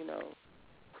that,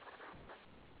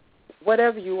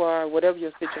 whatever you are, whatever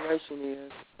your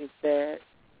situation is that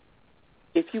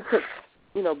if you put,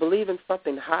 believe in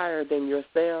something higher than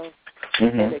yourself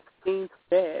and esteem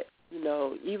that,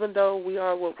 even though we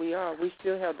are what we are, we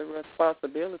still have the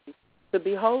responsibility to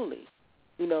be holy.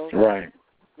 Right.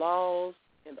 Laws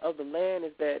and of the land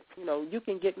is that, you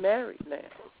can get married now.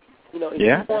 If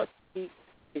Yeah. you want to be,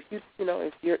 if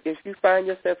you find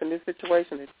yourself in this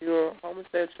situation, if you're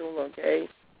homosexual or gay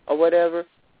or whatever,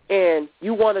 and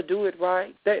you want to do it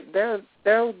right,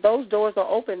 those doors are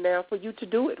open now for you to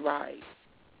do it right.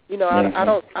 I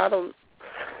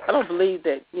don't believe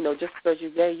that, just because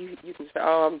you're gay, you can say,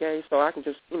 oh, I'm gay, so I can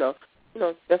just,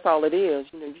 that's all it is.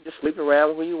 You just sleep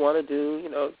around who you want to do,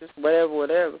 just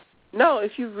whatever. No,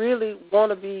 if you really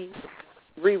want to be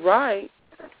right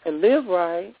and live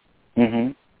right,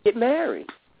 get married.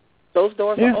 Those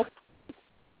doors are open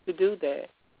to do that.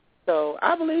 So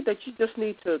I believe that you just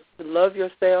need to love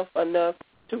yourself enough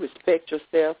to respect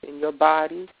yourself and your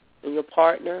body and your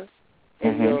partner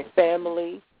and your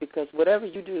family, because whatever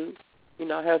you do,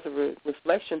 has a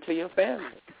reflection to your family.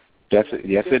 Yes,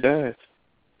 it does.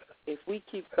 If we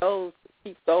keep those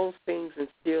things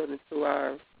instilled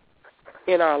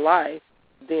in our life,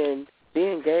 then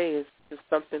being gay is just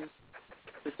something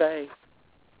to say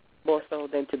more so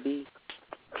than to be.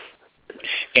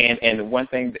 And one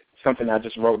thing, something I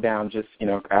just wrote down, just,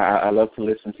 I love to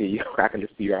listen to you. I can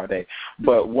listen to you all day.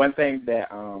 But one thing that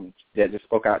just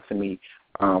spoke out to me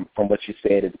from what you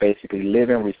said is basically live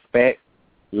in respect,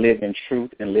 live in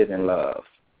truth, and live in love.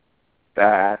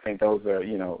 I think those are,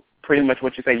 pretty much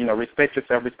what you say, respect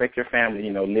yourself, respect your family,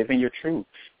 live in your truth,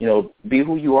 be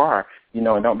who you are, and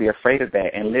don't be afraid of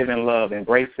that, and live in love,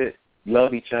 embrace it,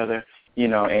 love each other,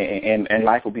 and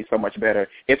life will be so much better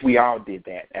if we all did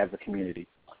that as a community.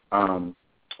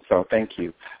 So thank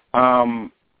you.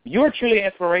 You're truly an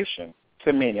inspiration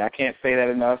to many. I can't say that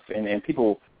enough, and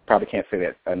people probably can't say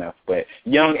that enough, but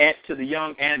to the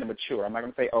young and the mature. I'm not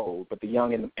going to say old, but the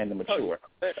young and the mature.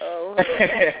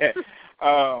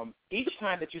 Each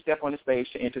time that you step on the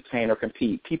stage to entertain or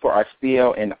compete, people are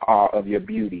still in awe of your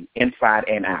beauty, inside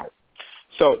and out.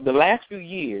 So the last few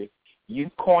years, you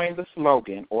coined the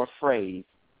slogan or phrase,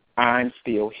 I'm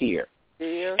still here.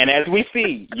 Yeah. And as we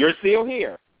see, you're still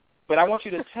here. But I want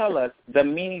you to tell us the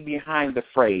meaning behind the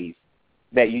phrase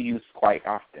that you use quite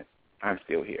often, I'm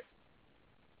still here.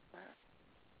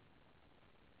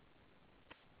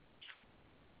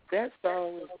 That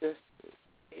song is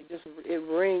it just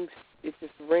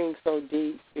rings so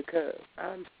deep because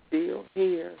I'm still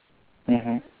here.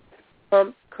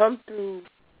 Come through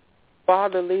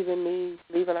Father leaving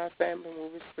our family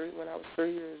when I was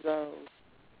 3 years old,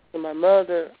 and my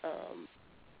mother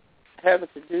having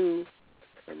to do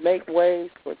and make ways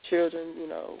for children,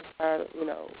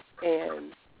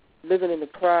 and living in the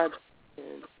project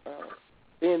and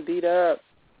being beat up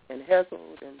and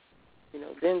hustled and,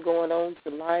 then going on to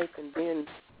life and being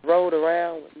rode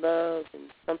around with love and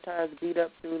sometimes beat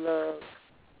up through love,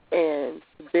 and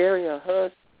to bury a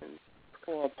husband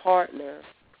or a partner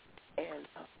and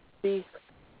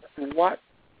watch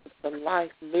the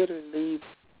life literally leave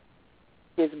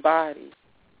his body.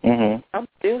 I'm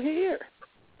still here.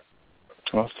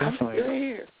 Most I'm definitely. still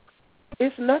here.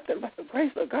 It's nothing but the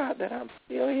grace of God that I'm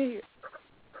still here.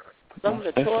 Some of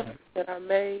the choices that I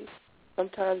made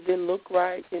sometimes didn't look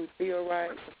right, didn't feel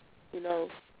right. I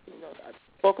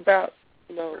spoke about,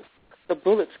 the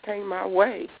bullets came my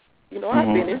way.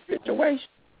 I've been in situations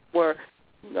where,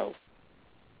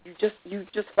 you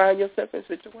just find yourself in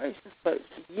situations, but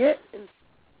yet and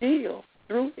still,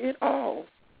 through it all,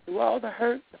 through all the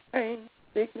hurt, the pain,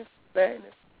 sickness,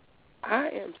 sadness, I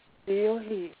am still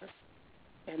here.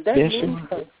 And that means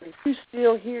something. If you're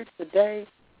still here today,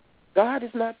 God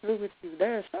is not through with you.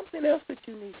 There's something else that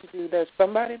you need to do. There's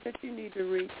somebody that you need to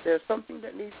reach. There's something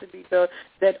that needs to be done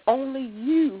that only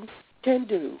you can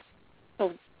do.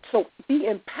 So be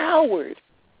empowered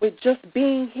with just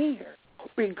being here.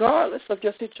 Regardless of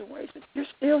your situation, you're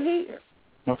still here.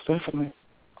 Most definitely.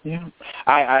 Yeah.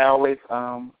 I always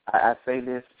I say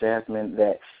this, Jasmine,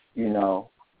 that,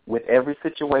 with every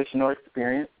situation or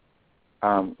experience,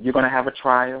 you're going to have a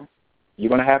trial. You're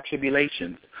going to have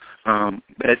tribulations.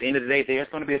 But at the end of the day, there's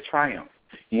going to be a triumph,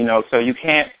 so you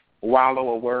can't wallow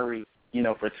or worry,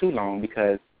 for too long,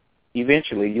 because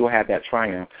eventually you'll have that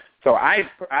triumph. So I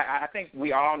think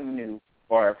we all knew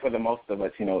or for the most of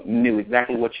us, knew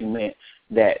exactly what you meant,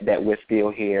 that we're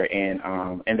still here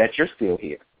and that you're still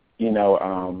here,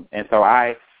 and so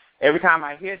every time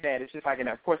I hear that, it's just like, and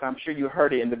of course I'm sure you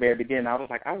heard it in the very beginning. I was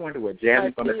like, I wonder what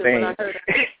Jasmine's going to think.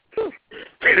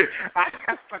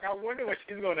 I wonder what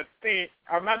she's going to think.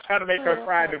 I'm not trying to make her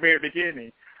cry in the very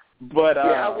beginning, but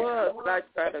I was. I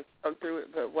tried to come through it,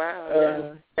 but wow,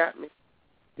 it got me.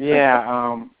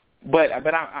 Yeah, but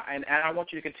I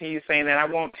want you to continue saying that. I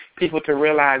want people to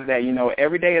realize that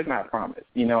every day is not promised.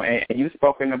 And you've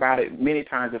spoken about it many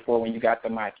times before when you got the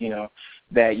mic.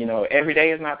 That every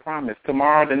day is not promised.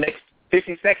 Tomorrow, the next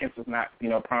 50 seconds is not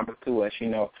promised to us.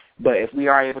 But if we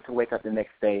are able to wake up the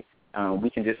next day, we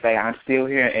can just say I'm still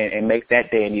here and make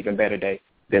that day an even better day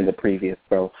than the previous.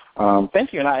 So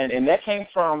thank you. And that came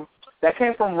from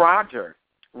Roger.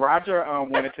 Roger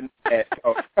wanted to know that.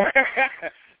 So.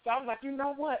 So I was like, you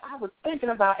know what? I was thinking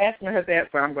about asking her that,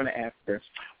 so I'm going to ask her.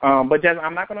 But Jasmine,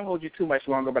 I'm not going to hold you too much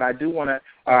longer, but I do want to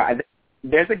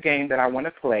there's a game that I want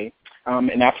to play,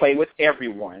 and I play with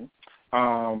everyone.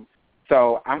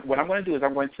 So what I'm going to do is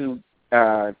I'm going to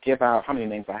give out how many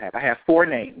names I have. I have 4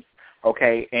 names,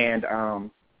 okay? And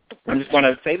I'm just going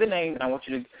to say the name, and I want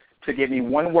you to give me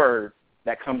one word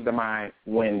that comes to mind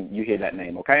when you hear that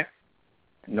name, okay?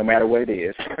 No matter what it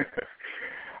is.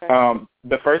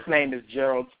 The first name is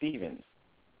Gerald Stevens.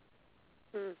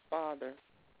 Father.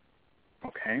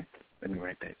 Okay. Let me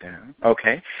write that down.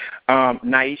 Okay.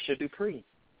 Naisha Dupree.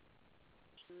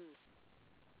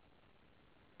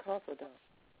 Confidant.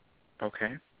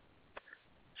 Okay.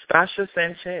 Stasha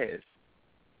Sanchez.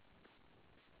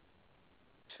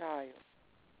 Child.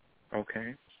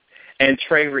 Okay. And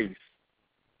Trey Reese.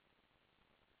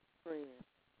 Friend.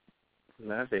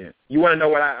 Love it. You want to know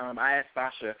what I asked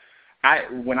Sasha?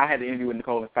 When I had the interview with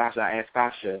Nicole and Sasha, I asked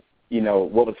Sasha,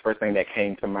 what was the first thing that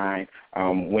came to mind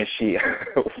when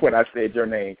I said your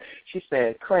name. She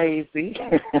said, crazy.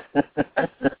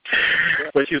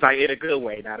 But she was like, in a good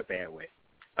way, not a bad way.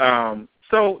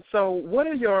 So what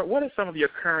are some of your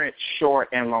current short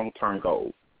and long-term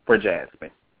goals for Jasmine?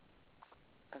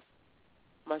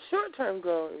 My short-term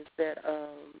goal is that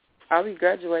I'll be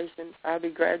graduating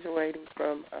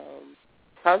from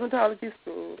cosmetology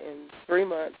school in 3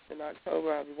 months. In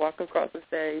October, I'll be walking across the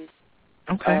stage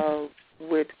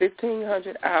with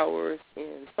 1,500 hours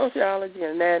in sociology,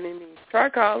 anatomy,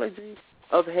 trichology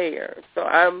of hair. So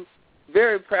I'm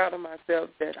very proud of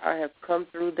myself that I have come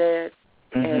through that,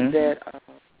 and that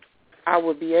I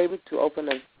will be able to open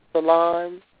a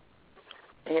salon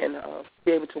and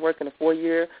be able to work in a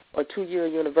 4-year or 2-year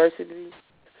university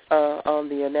on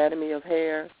the anatomy of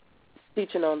hair,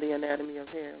 teaching on the anatomy of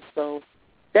hair. So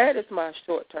that is my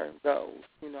short-term goal.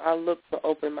 I look to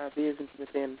open my business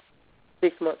within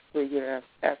 6 months to a year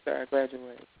after I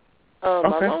graduate. My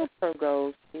long-term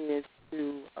goal is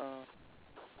to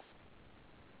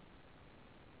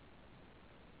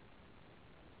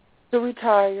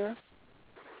retire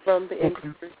from the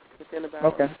industry within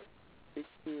about 6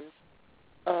 years.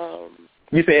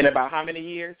 You said in about how many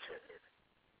years?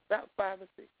 About 5 or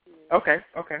 6 years.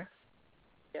 Okay.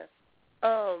 Yes.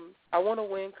 I want to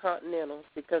win continentals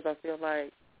because I feel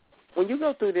like when you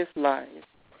go through this life,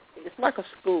 it's like a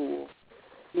school.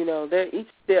 Each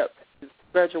step is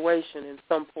graduation at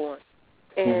some point.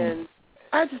 And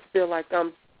I just feel like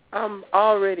I'm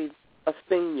already a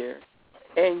senior,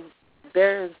 and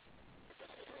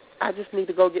I just need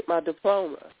to go get my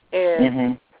diploma.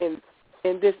 And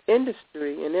in this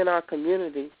industry and in our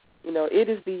community, it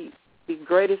is the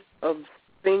greatest of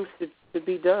things to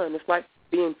be done. It's like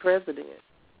being president,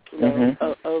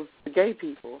 of the gay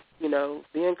people.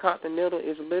 Being continental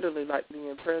is literally like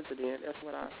being president. That's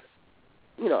what I,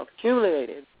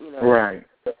 accumulated, right,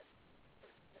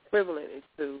 equivalent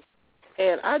to.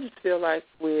 And I just feel like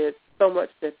with so much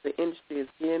that the industry has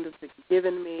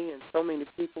given me and so many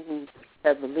people who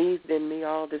have believed in me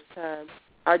all this time,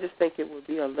 I just think it would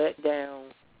be a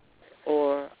letdown,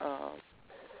 or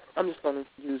I'm just going to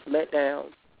use letdown,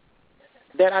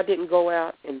 that I didn't go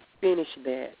out and finish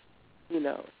that.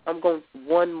 I'm going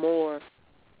one more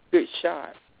good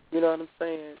shot. You know what I'm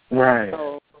saying? Right.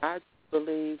 So I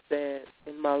believe that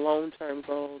in my long-term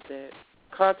goal that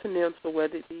continental,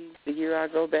 whether it be the year I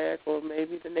go back or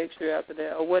maybe the next year after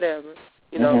that or whatever,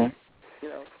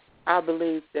 I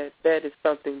believe that is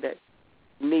something that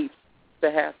needs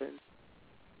to happen.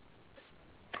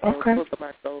 Okay. Those are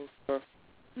my goals for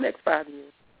the next 5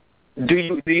 years. Do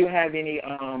you have any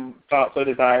thoughts or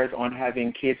desires on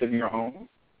having kids of your own?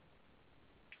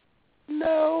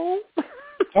 No.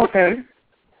 Okay.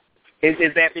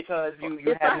 Is that because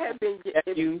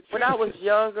you when I was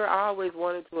younger, I always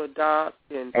wanted to adopt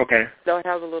and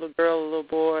have a little girl, a little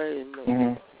boy,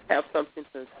 and have something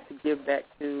to give back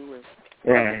to.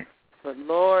 And, right. But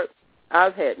Lord,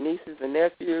 I've had nieces and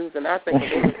nephews, and I think of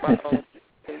them as my own.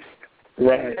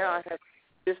 Right. Now I have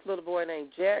this little boy named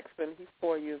Jackson. He's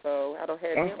 4 years old. I don't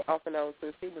have him off and on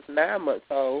since he was 9 months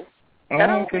old. And I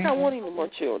don't think I want any more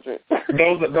children.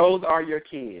 Those are your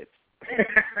kids.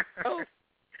 Those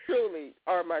truly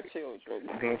are my children.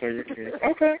 Those are your kids.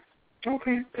 Okay.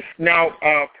 Now,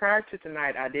 prior to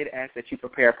tonight, I did ask that you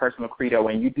prepare a personal credo,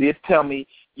 and you did tell me,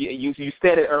 you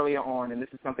said it earlier on, and this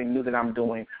is something new that I'm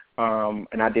doing,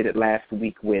 and I did it last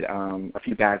week with a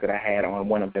few guys that I had on,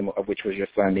 one of them of which was your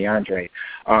son, DeAndre.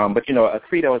 But, a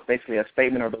credo is basically a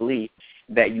statement or belief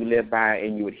that you live by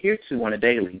and you adhere to on a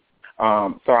daily.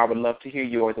 So I would love to hear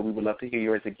yours, and we would love to hear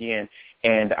yours again.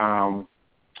 And,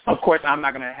 of course, I'm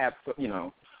not going to have,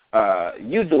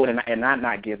 you do it and I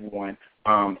not give one.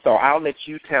 So I'll let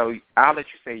you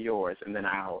say yours, and then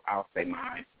I'll say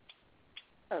mine.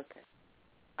 Okay.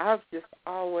 I've just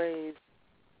always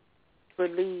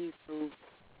believed through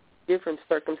different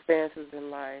circumstances in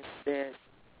life that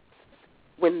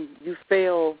when you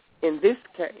fail in this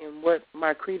case, in what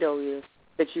my credo is,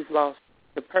 that you've lost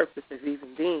the purpose of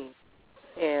even being.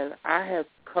 And I have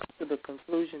come to the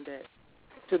conclusion that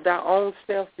to thy own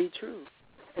self be true.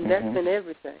 And that's in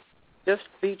everything. Just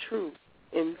be true.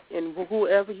 In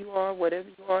whoever you are, whatever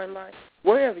you are in life,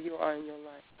 wherever you are in your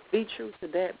life, be true to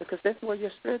that, because that's where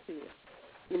your strength is.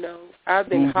 I've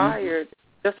been hired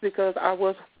just because I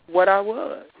was what I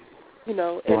was. And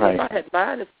if I had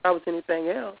lied, if I was anything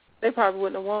else, they probably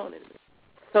wouldn't have wanted me.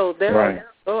 So there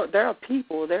are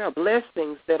people, there are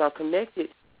blessings that are connected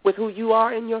with who you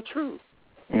are in your truth.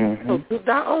 So to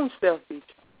thy own self be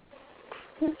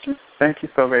true. Thank you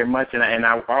so very much. And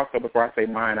I also, before I say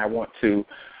mine, I want to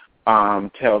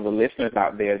tell the listeners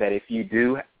out there that if you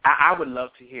do, I would love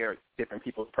to hear different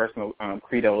people's personal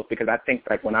credos, because I think,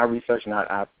 like, when I researched and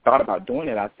I thought about doing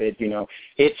it, I said,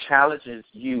 it challenges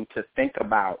you to think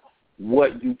about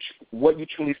what you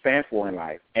truly stand for in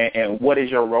life and what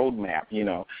is your roadmap,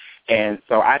 And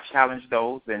so I challenge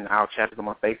those, and I'll challenge them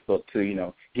on Facebook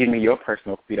to, give me your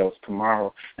personal credos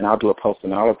tomorrow, and I'll do a post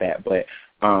and all of that. But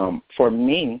for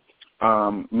me,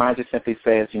 mine just simply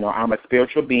says, I'm a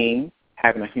spiritual being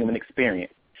having a human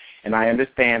experience, and I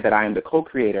understand that I am the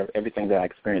co-creator of everything that I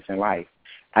experience in life.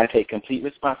 I take complete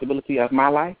responsibility of my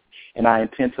life, and I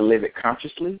intend to live it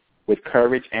consciously with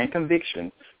courage and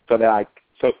conviction so that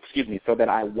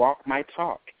I walk my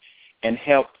talk and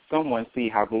help someone see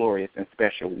how glorious and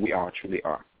special we all truly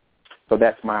are. So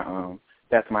that's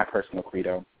my personal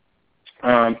credo.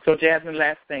 So Jasmine,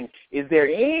 last thing, is there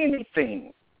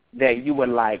anything that you would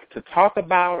like to talk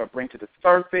about or bring to the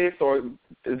surface, or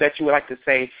that you would like to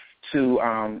say to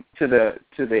the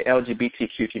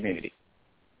LGBTQ community?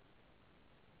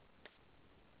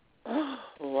 Oh,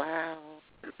 wow.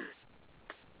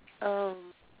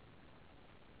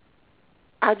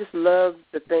 I just love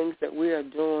the things that we are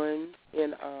doing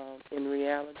in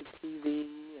reality TV,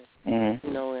 and,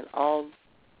 and all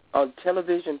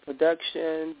television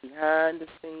production, behind the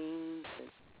scenes, and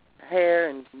hair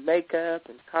and makeup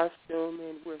and costume,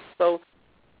 and we're so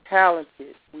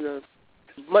talented. We're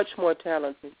much more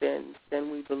talented than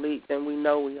we believe, than we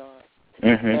know we are.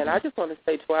 And I just want to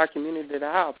say to our community that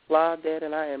I applaud that,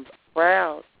 and I am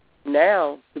proud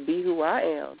now to be who I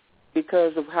am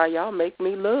because of how y'all make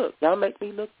me look. Y'all make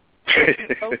me look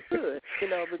so good,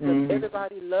 because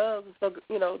everybody loves,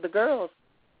 the girls,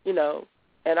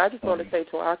 And I just want to say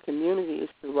to our community is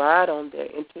to ride on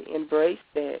that and to embrace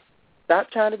that. Stop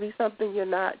trying to be something you're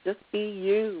not. Just be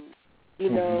you. They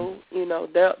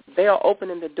are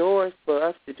opening the doors for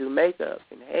us to do makeup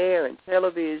and hair and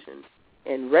television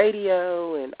and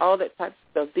radio and all that type of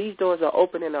stuff. These doors are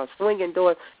opening, are swinging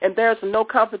doors, and there's no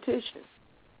competition.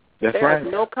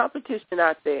 There's no competition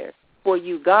out there for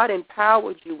you. God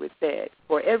empowered you with that.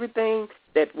 For everything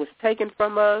that was taken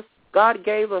from us, God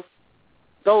gave us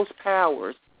those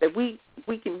powers that we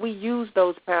use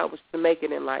those powers to make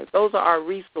it in life. Those are our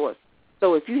resources.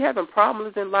 So if you're having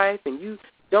problems in life and you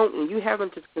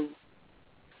having to,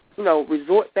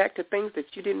 resort back to things that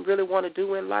you didn't really want to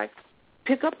do in life,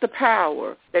 pick up the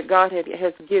power that God has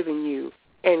given you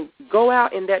and go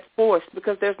out in that force,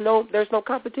 because there's no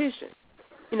competition.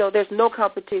 There's no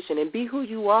competition, and be who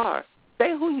you are.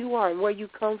 Say who you are and where you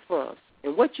come from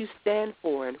and what you stand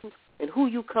for and who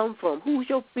you come from, who's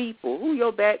your people, who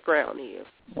your background is.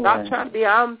 Stop trying to be,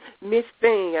 I'm Miss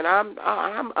Thing and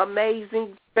I'm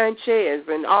Amazing Sanchez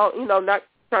and all,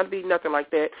 trying to be nothing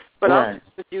like that, but right. I'm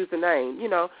just use the name.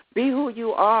 Be who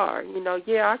you are.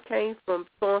 I came from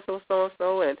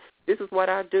so-and-so, and this is what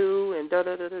I do, and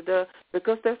da-da-da-da-da,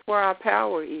 because that's where our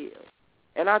power is.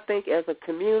 And I think as a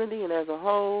community and as a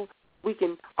whole,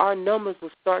 our numbers will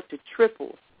start to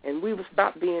triple, and we will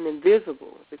stop being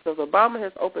invisible, because Obama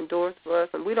has opened doors for us,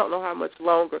 and we don't know how much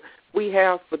longer we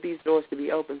have for these doors to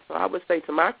be open. So I would say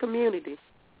to my community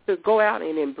to go out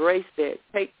and embrace that.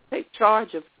 Take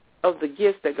charge of the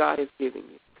gifts that God has given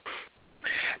you.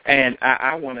 And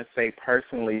I want to say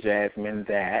personally, Jasmine,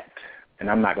 that, and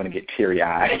I'm not going to get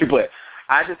teary-eyed, but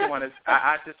I just want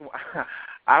to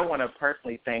I want to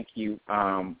personally thank you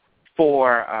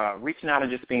for reaching out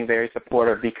and just being very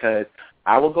supportive, because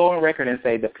I will go on record and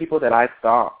say the people that I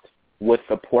thought would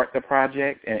support the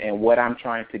project and what I'm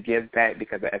trying to give back,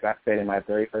 because as I said in my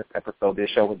very first episode, this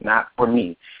show was not for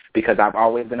me, because I've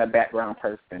always been a background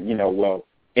person,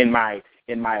 in my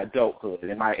adulthood,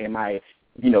 in my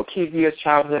kids' years,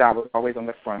 childhood, I was always on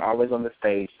the front, always on the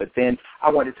stage. But then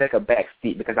I wanted to take a back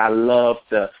seat because I love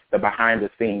the behind the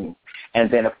scenes.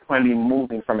 And then upon me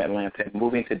moving from Atlanta and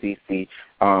moving to D.C.,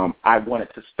 I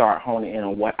wanted to start honing in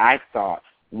on what I thought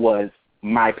was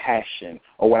my passion,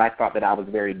 or what I thought that I was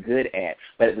very good at.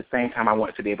 But at the same time, I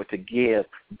wanted to be able to give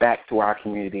back to our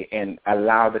community and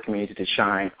allow the community to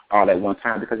shine all at one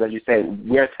time, because as you said,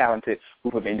 we're a talented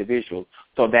group of individuals.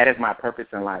 So that is my purpose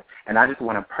in life. And I just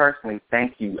want to personally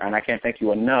thank you, and I can't thank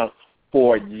you enough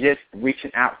for just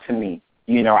reaching out to me,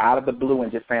 out of the blue,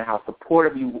 and just saying how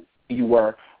supportive you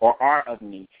were or are of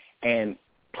me, and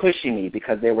pushing me,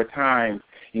 because there were times,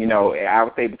 I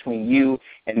would say between you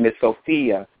and Miss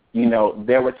Sophia,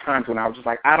 there were times when I was just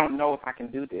like, I don't know if I can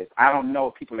do this. I don't know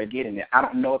if people are getting it. I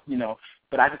don't know if,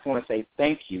 but I just want to say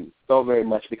thank you so very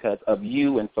much, because of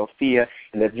you and Sophia,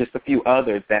 and there's just a few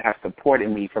others that have supported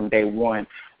me from day one,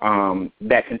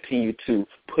 that continue to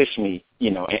push me,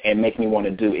 and make me want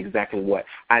to do exactly what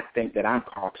I think that I'm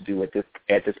called to do at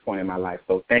this point in my life.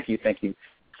 So thank you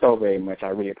so very much. I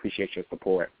really appreciate your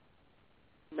support.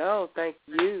 No, thank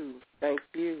you. Thank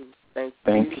you.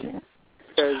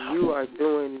 Because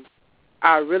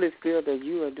I really feel that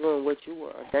you are doing what you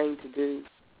were ordained to do.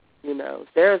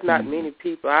 There's not many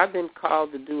people. I've been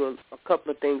called to do a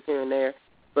couple of things here and there,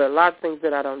 but a lot of things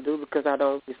that I don't do because I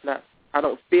don't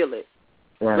feel it.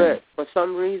 Right. But for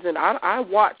some reason, I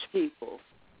watch people.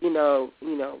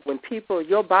 When people,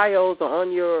 your bios are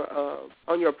on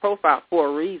your profile for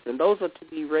a reason. Those are to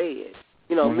be read.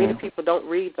 Many people don't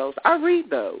read those. I read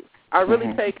those. I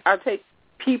really take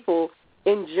people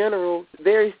in general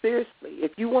very seriously.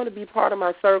 If you want to be part of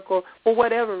my circle for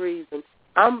whatever reason,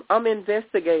 I'm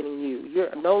investigating you.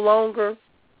 You're no longer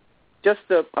just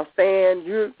a fan.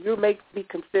 You make me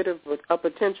considered a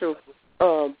potential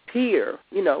peer,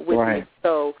 with me.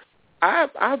 So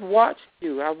I've watched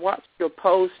you. I've watched your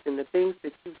posts and the things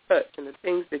that you touch and the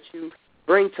things that you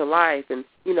bring to life, and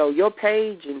your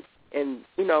page and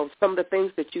some of the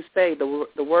things that you say, the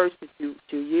words that you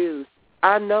use.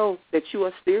 I know that you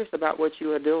are serious about what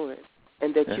you are doing,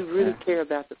 and that you really care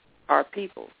about our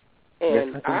people.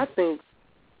 And I think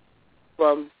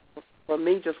from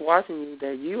me just watching you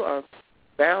that you are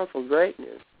bound for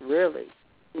greatness, really.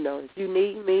 If you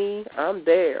need me, I'm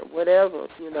there, whatever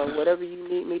you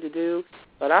need me to do.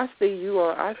 But I see you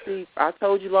I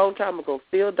told you a long time ago,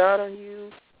 Phil Donahue,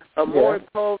 Amore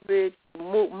Povich,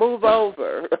 move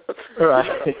over.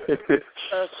 Right.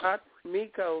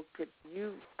 Miko,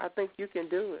 I think you can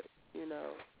do it.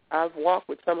 I've walked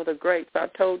with some of the greats. I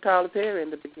told Tyler Perry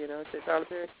in the beginning, I said, Tyler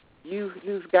Perry,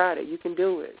 you've got it. You can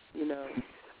do it.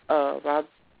 I've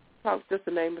talked just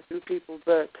to name a few people,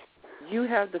 but you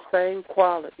have the same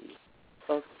quality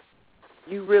of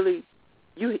you've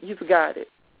got it.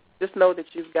 Just know that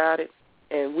you've got it,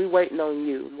 and we're waiting on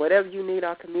you. Whatever you need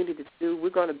our community to do,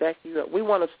 we're going to back you up. We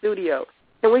want a studio.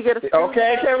 Can we get a studio?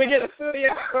 Okay, can we get a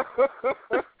studio?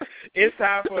 It's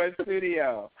time for a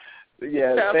studio.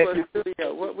 Yeah, thank you.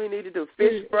 Studio. What we need to do?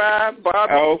 Fish fry,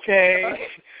 barbecue. Okay.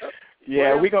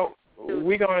 Yeah, we're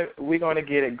gonna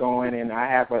get it going, and I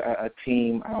have a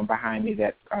team behind me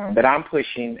that I'm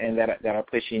pushing and that are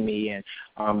pushing me, and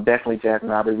definitely,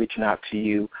 Jasmine, I'll be reaching out to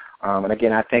you. And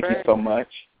again, I thank you so much.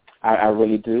 I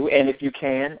really do. And if you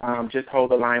can, just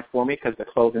hold the line for me, because the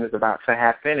closing is about to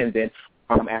happen, and then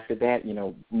after that,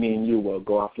 me and you will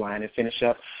go offline and finish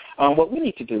up what we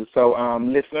need to do. So,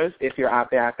 listeners, if you're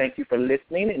out there, I thank you for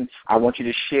listening, and I want you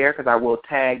to share, because I will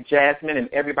tag Jasmine and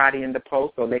everybody in the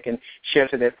post so they can share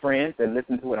to their friends and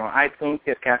listen to it on iTunes,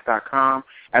 hitscast.com,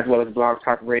 as well as Blog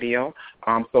Talk Radio.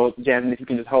 So, Jasmine, if you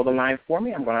can just hold the line for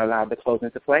me, I'm going to allow the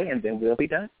closing to play, and then we'll be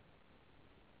done.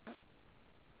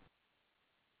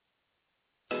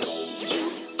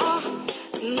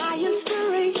 my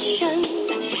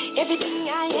inspiration, everything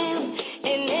I am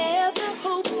and ever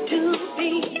hope to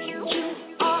be. You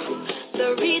are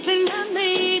the reason I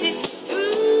made it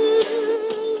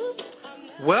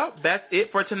through. Well, that's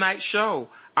it for tonight's show.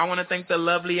 I want to thank the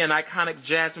lovely and iconic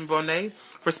Jasmine Bonet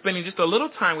for spending just a little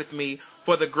time with me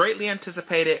for the greatly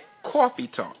anticipated Coffee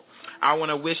Talk. I want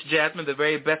to wish Jasmine the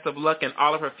very best of luck in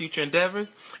all of her future endeavors,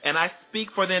 and I speak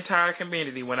for the entire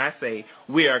community when I say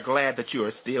we are glad that you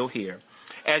are still here.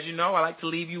 As you know, I like to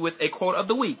leave you with a quote of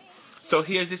the week. So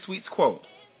here's this week's quote.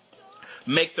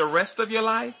 Make the rest of your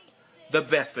life the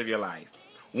best of your life.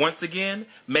 Once again,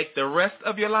 make the rest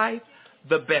of your life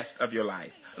the best of your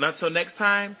life. And until next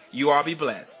time, you all be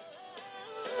blessed.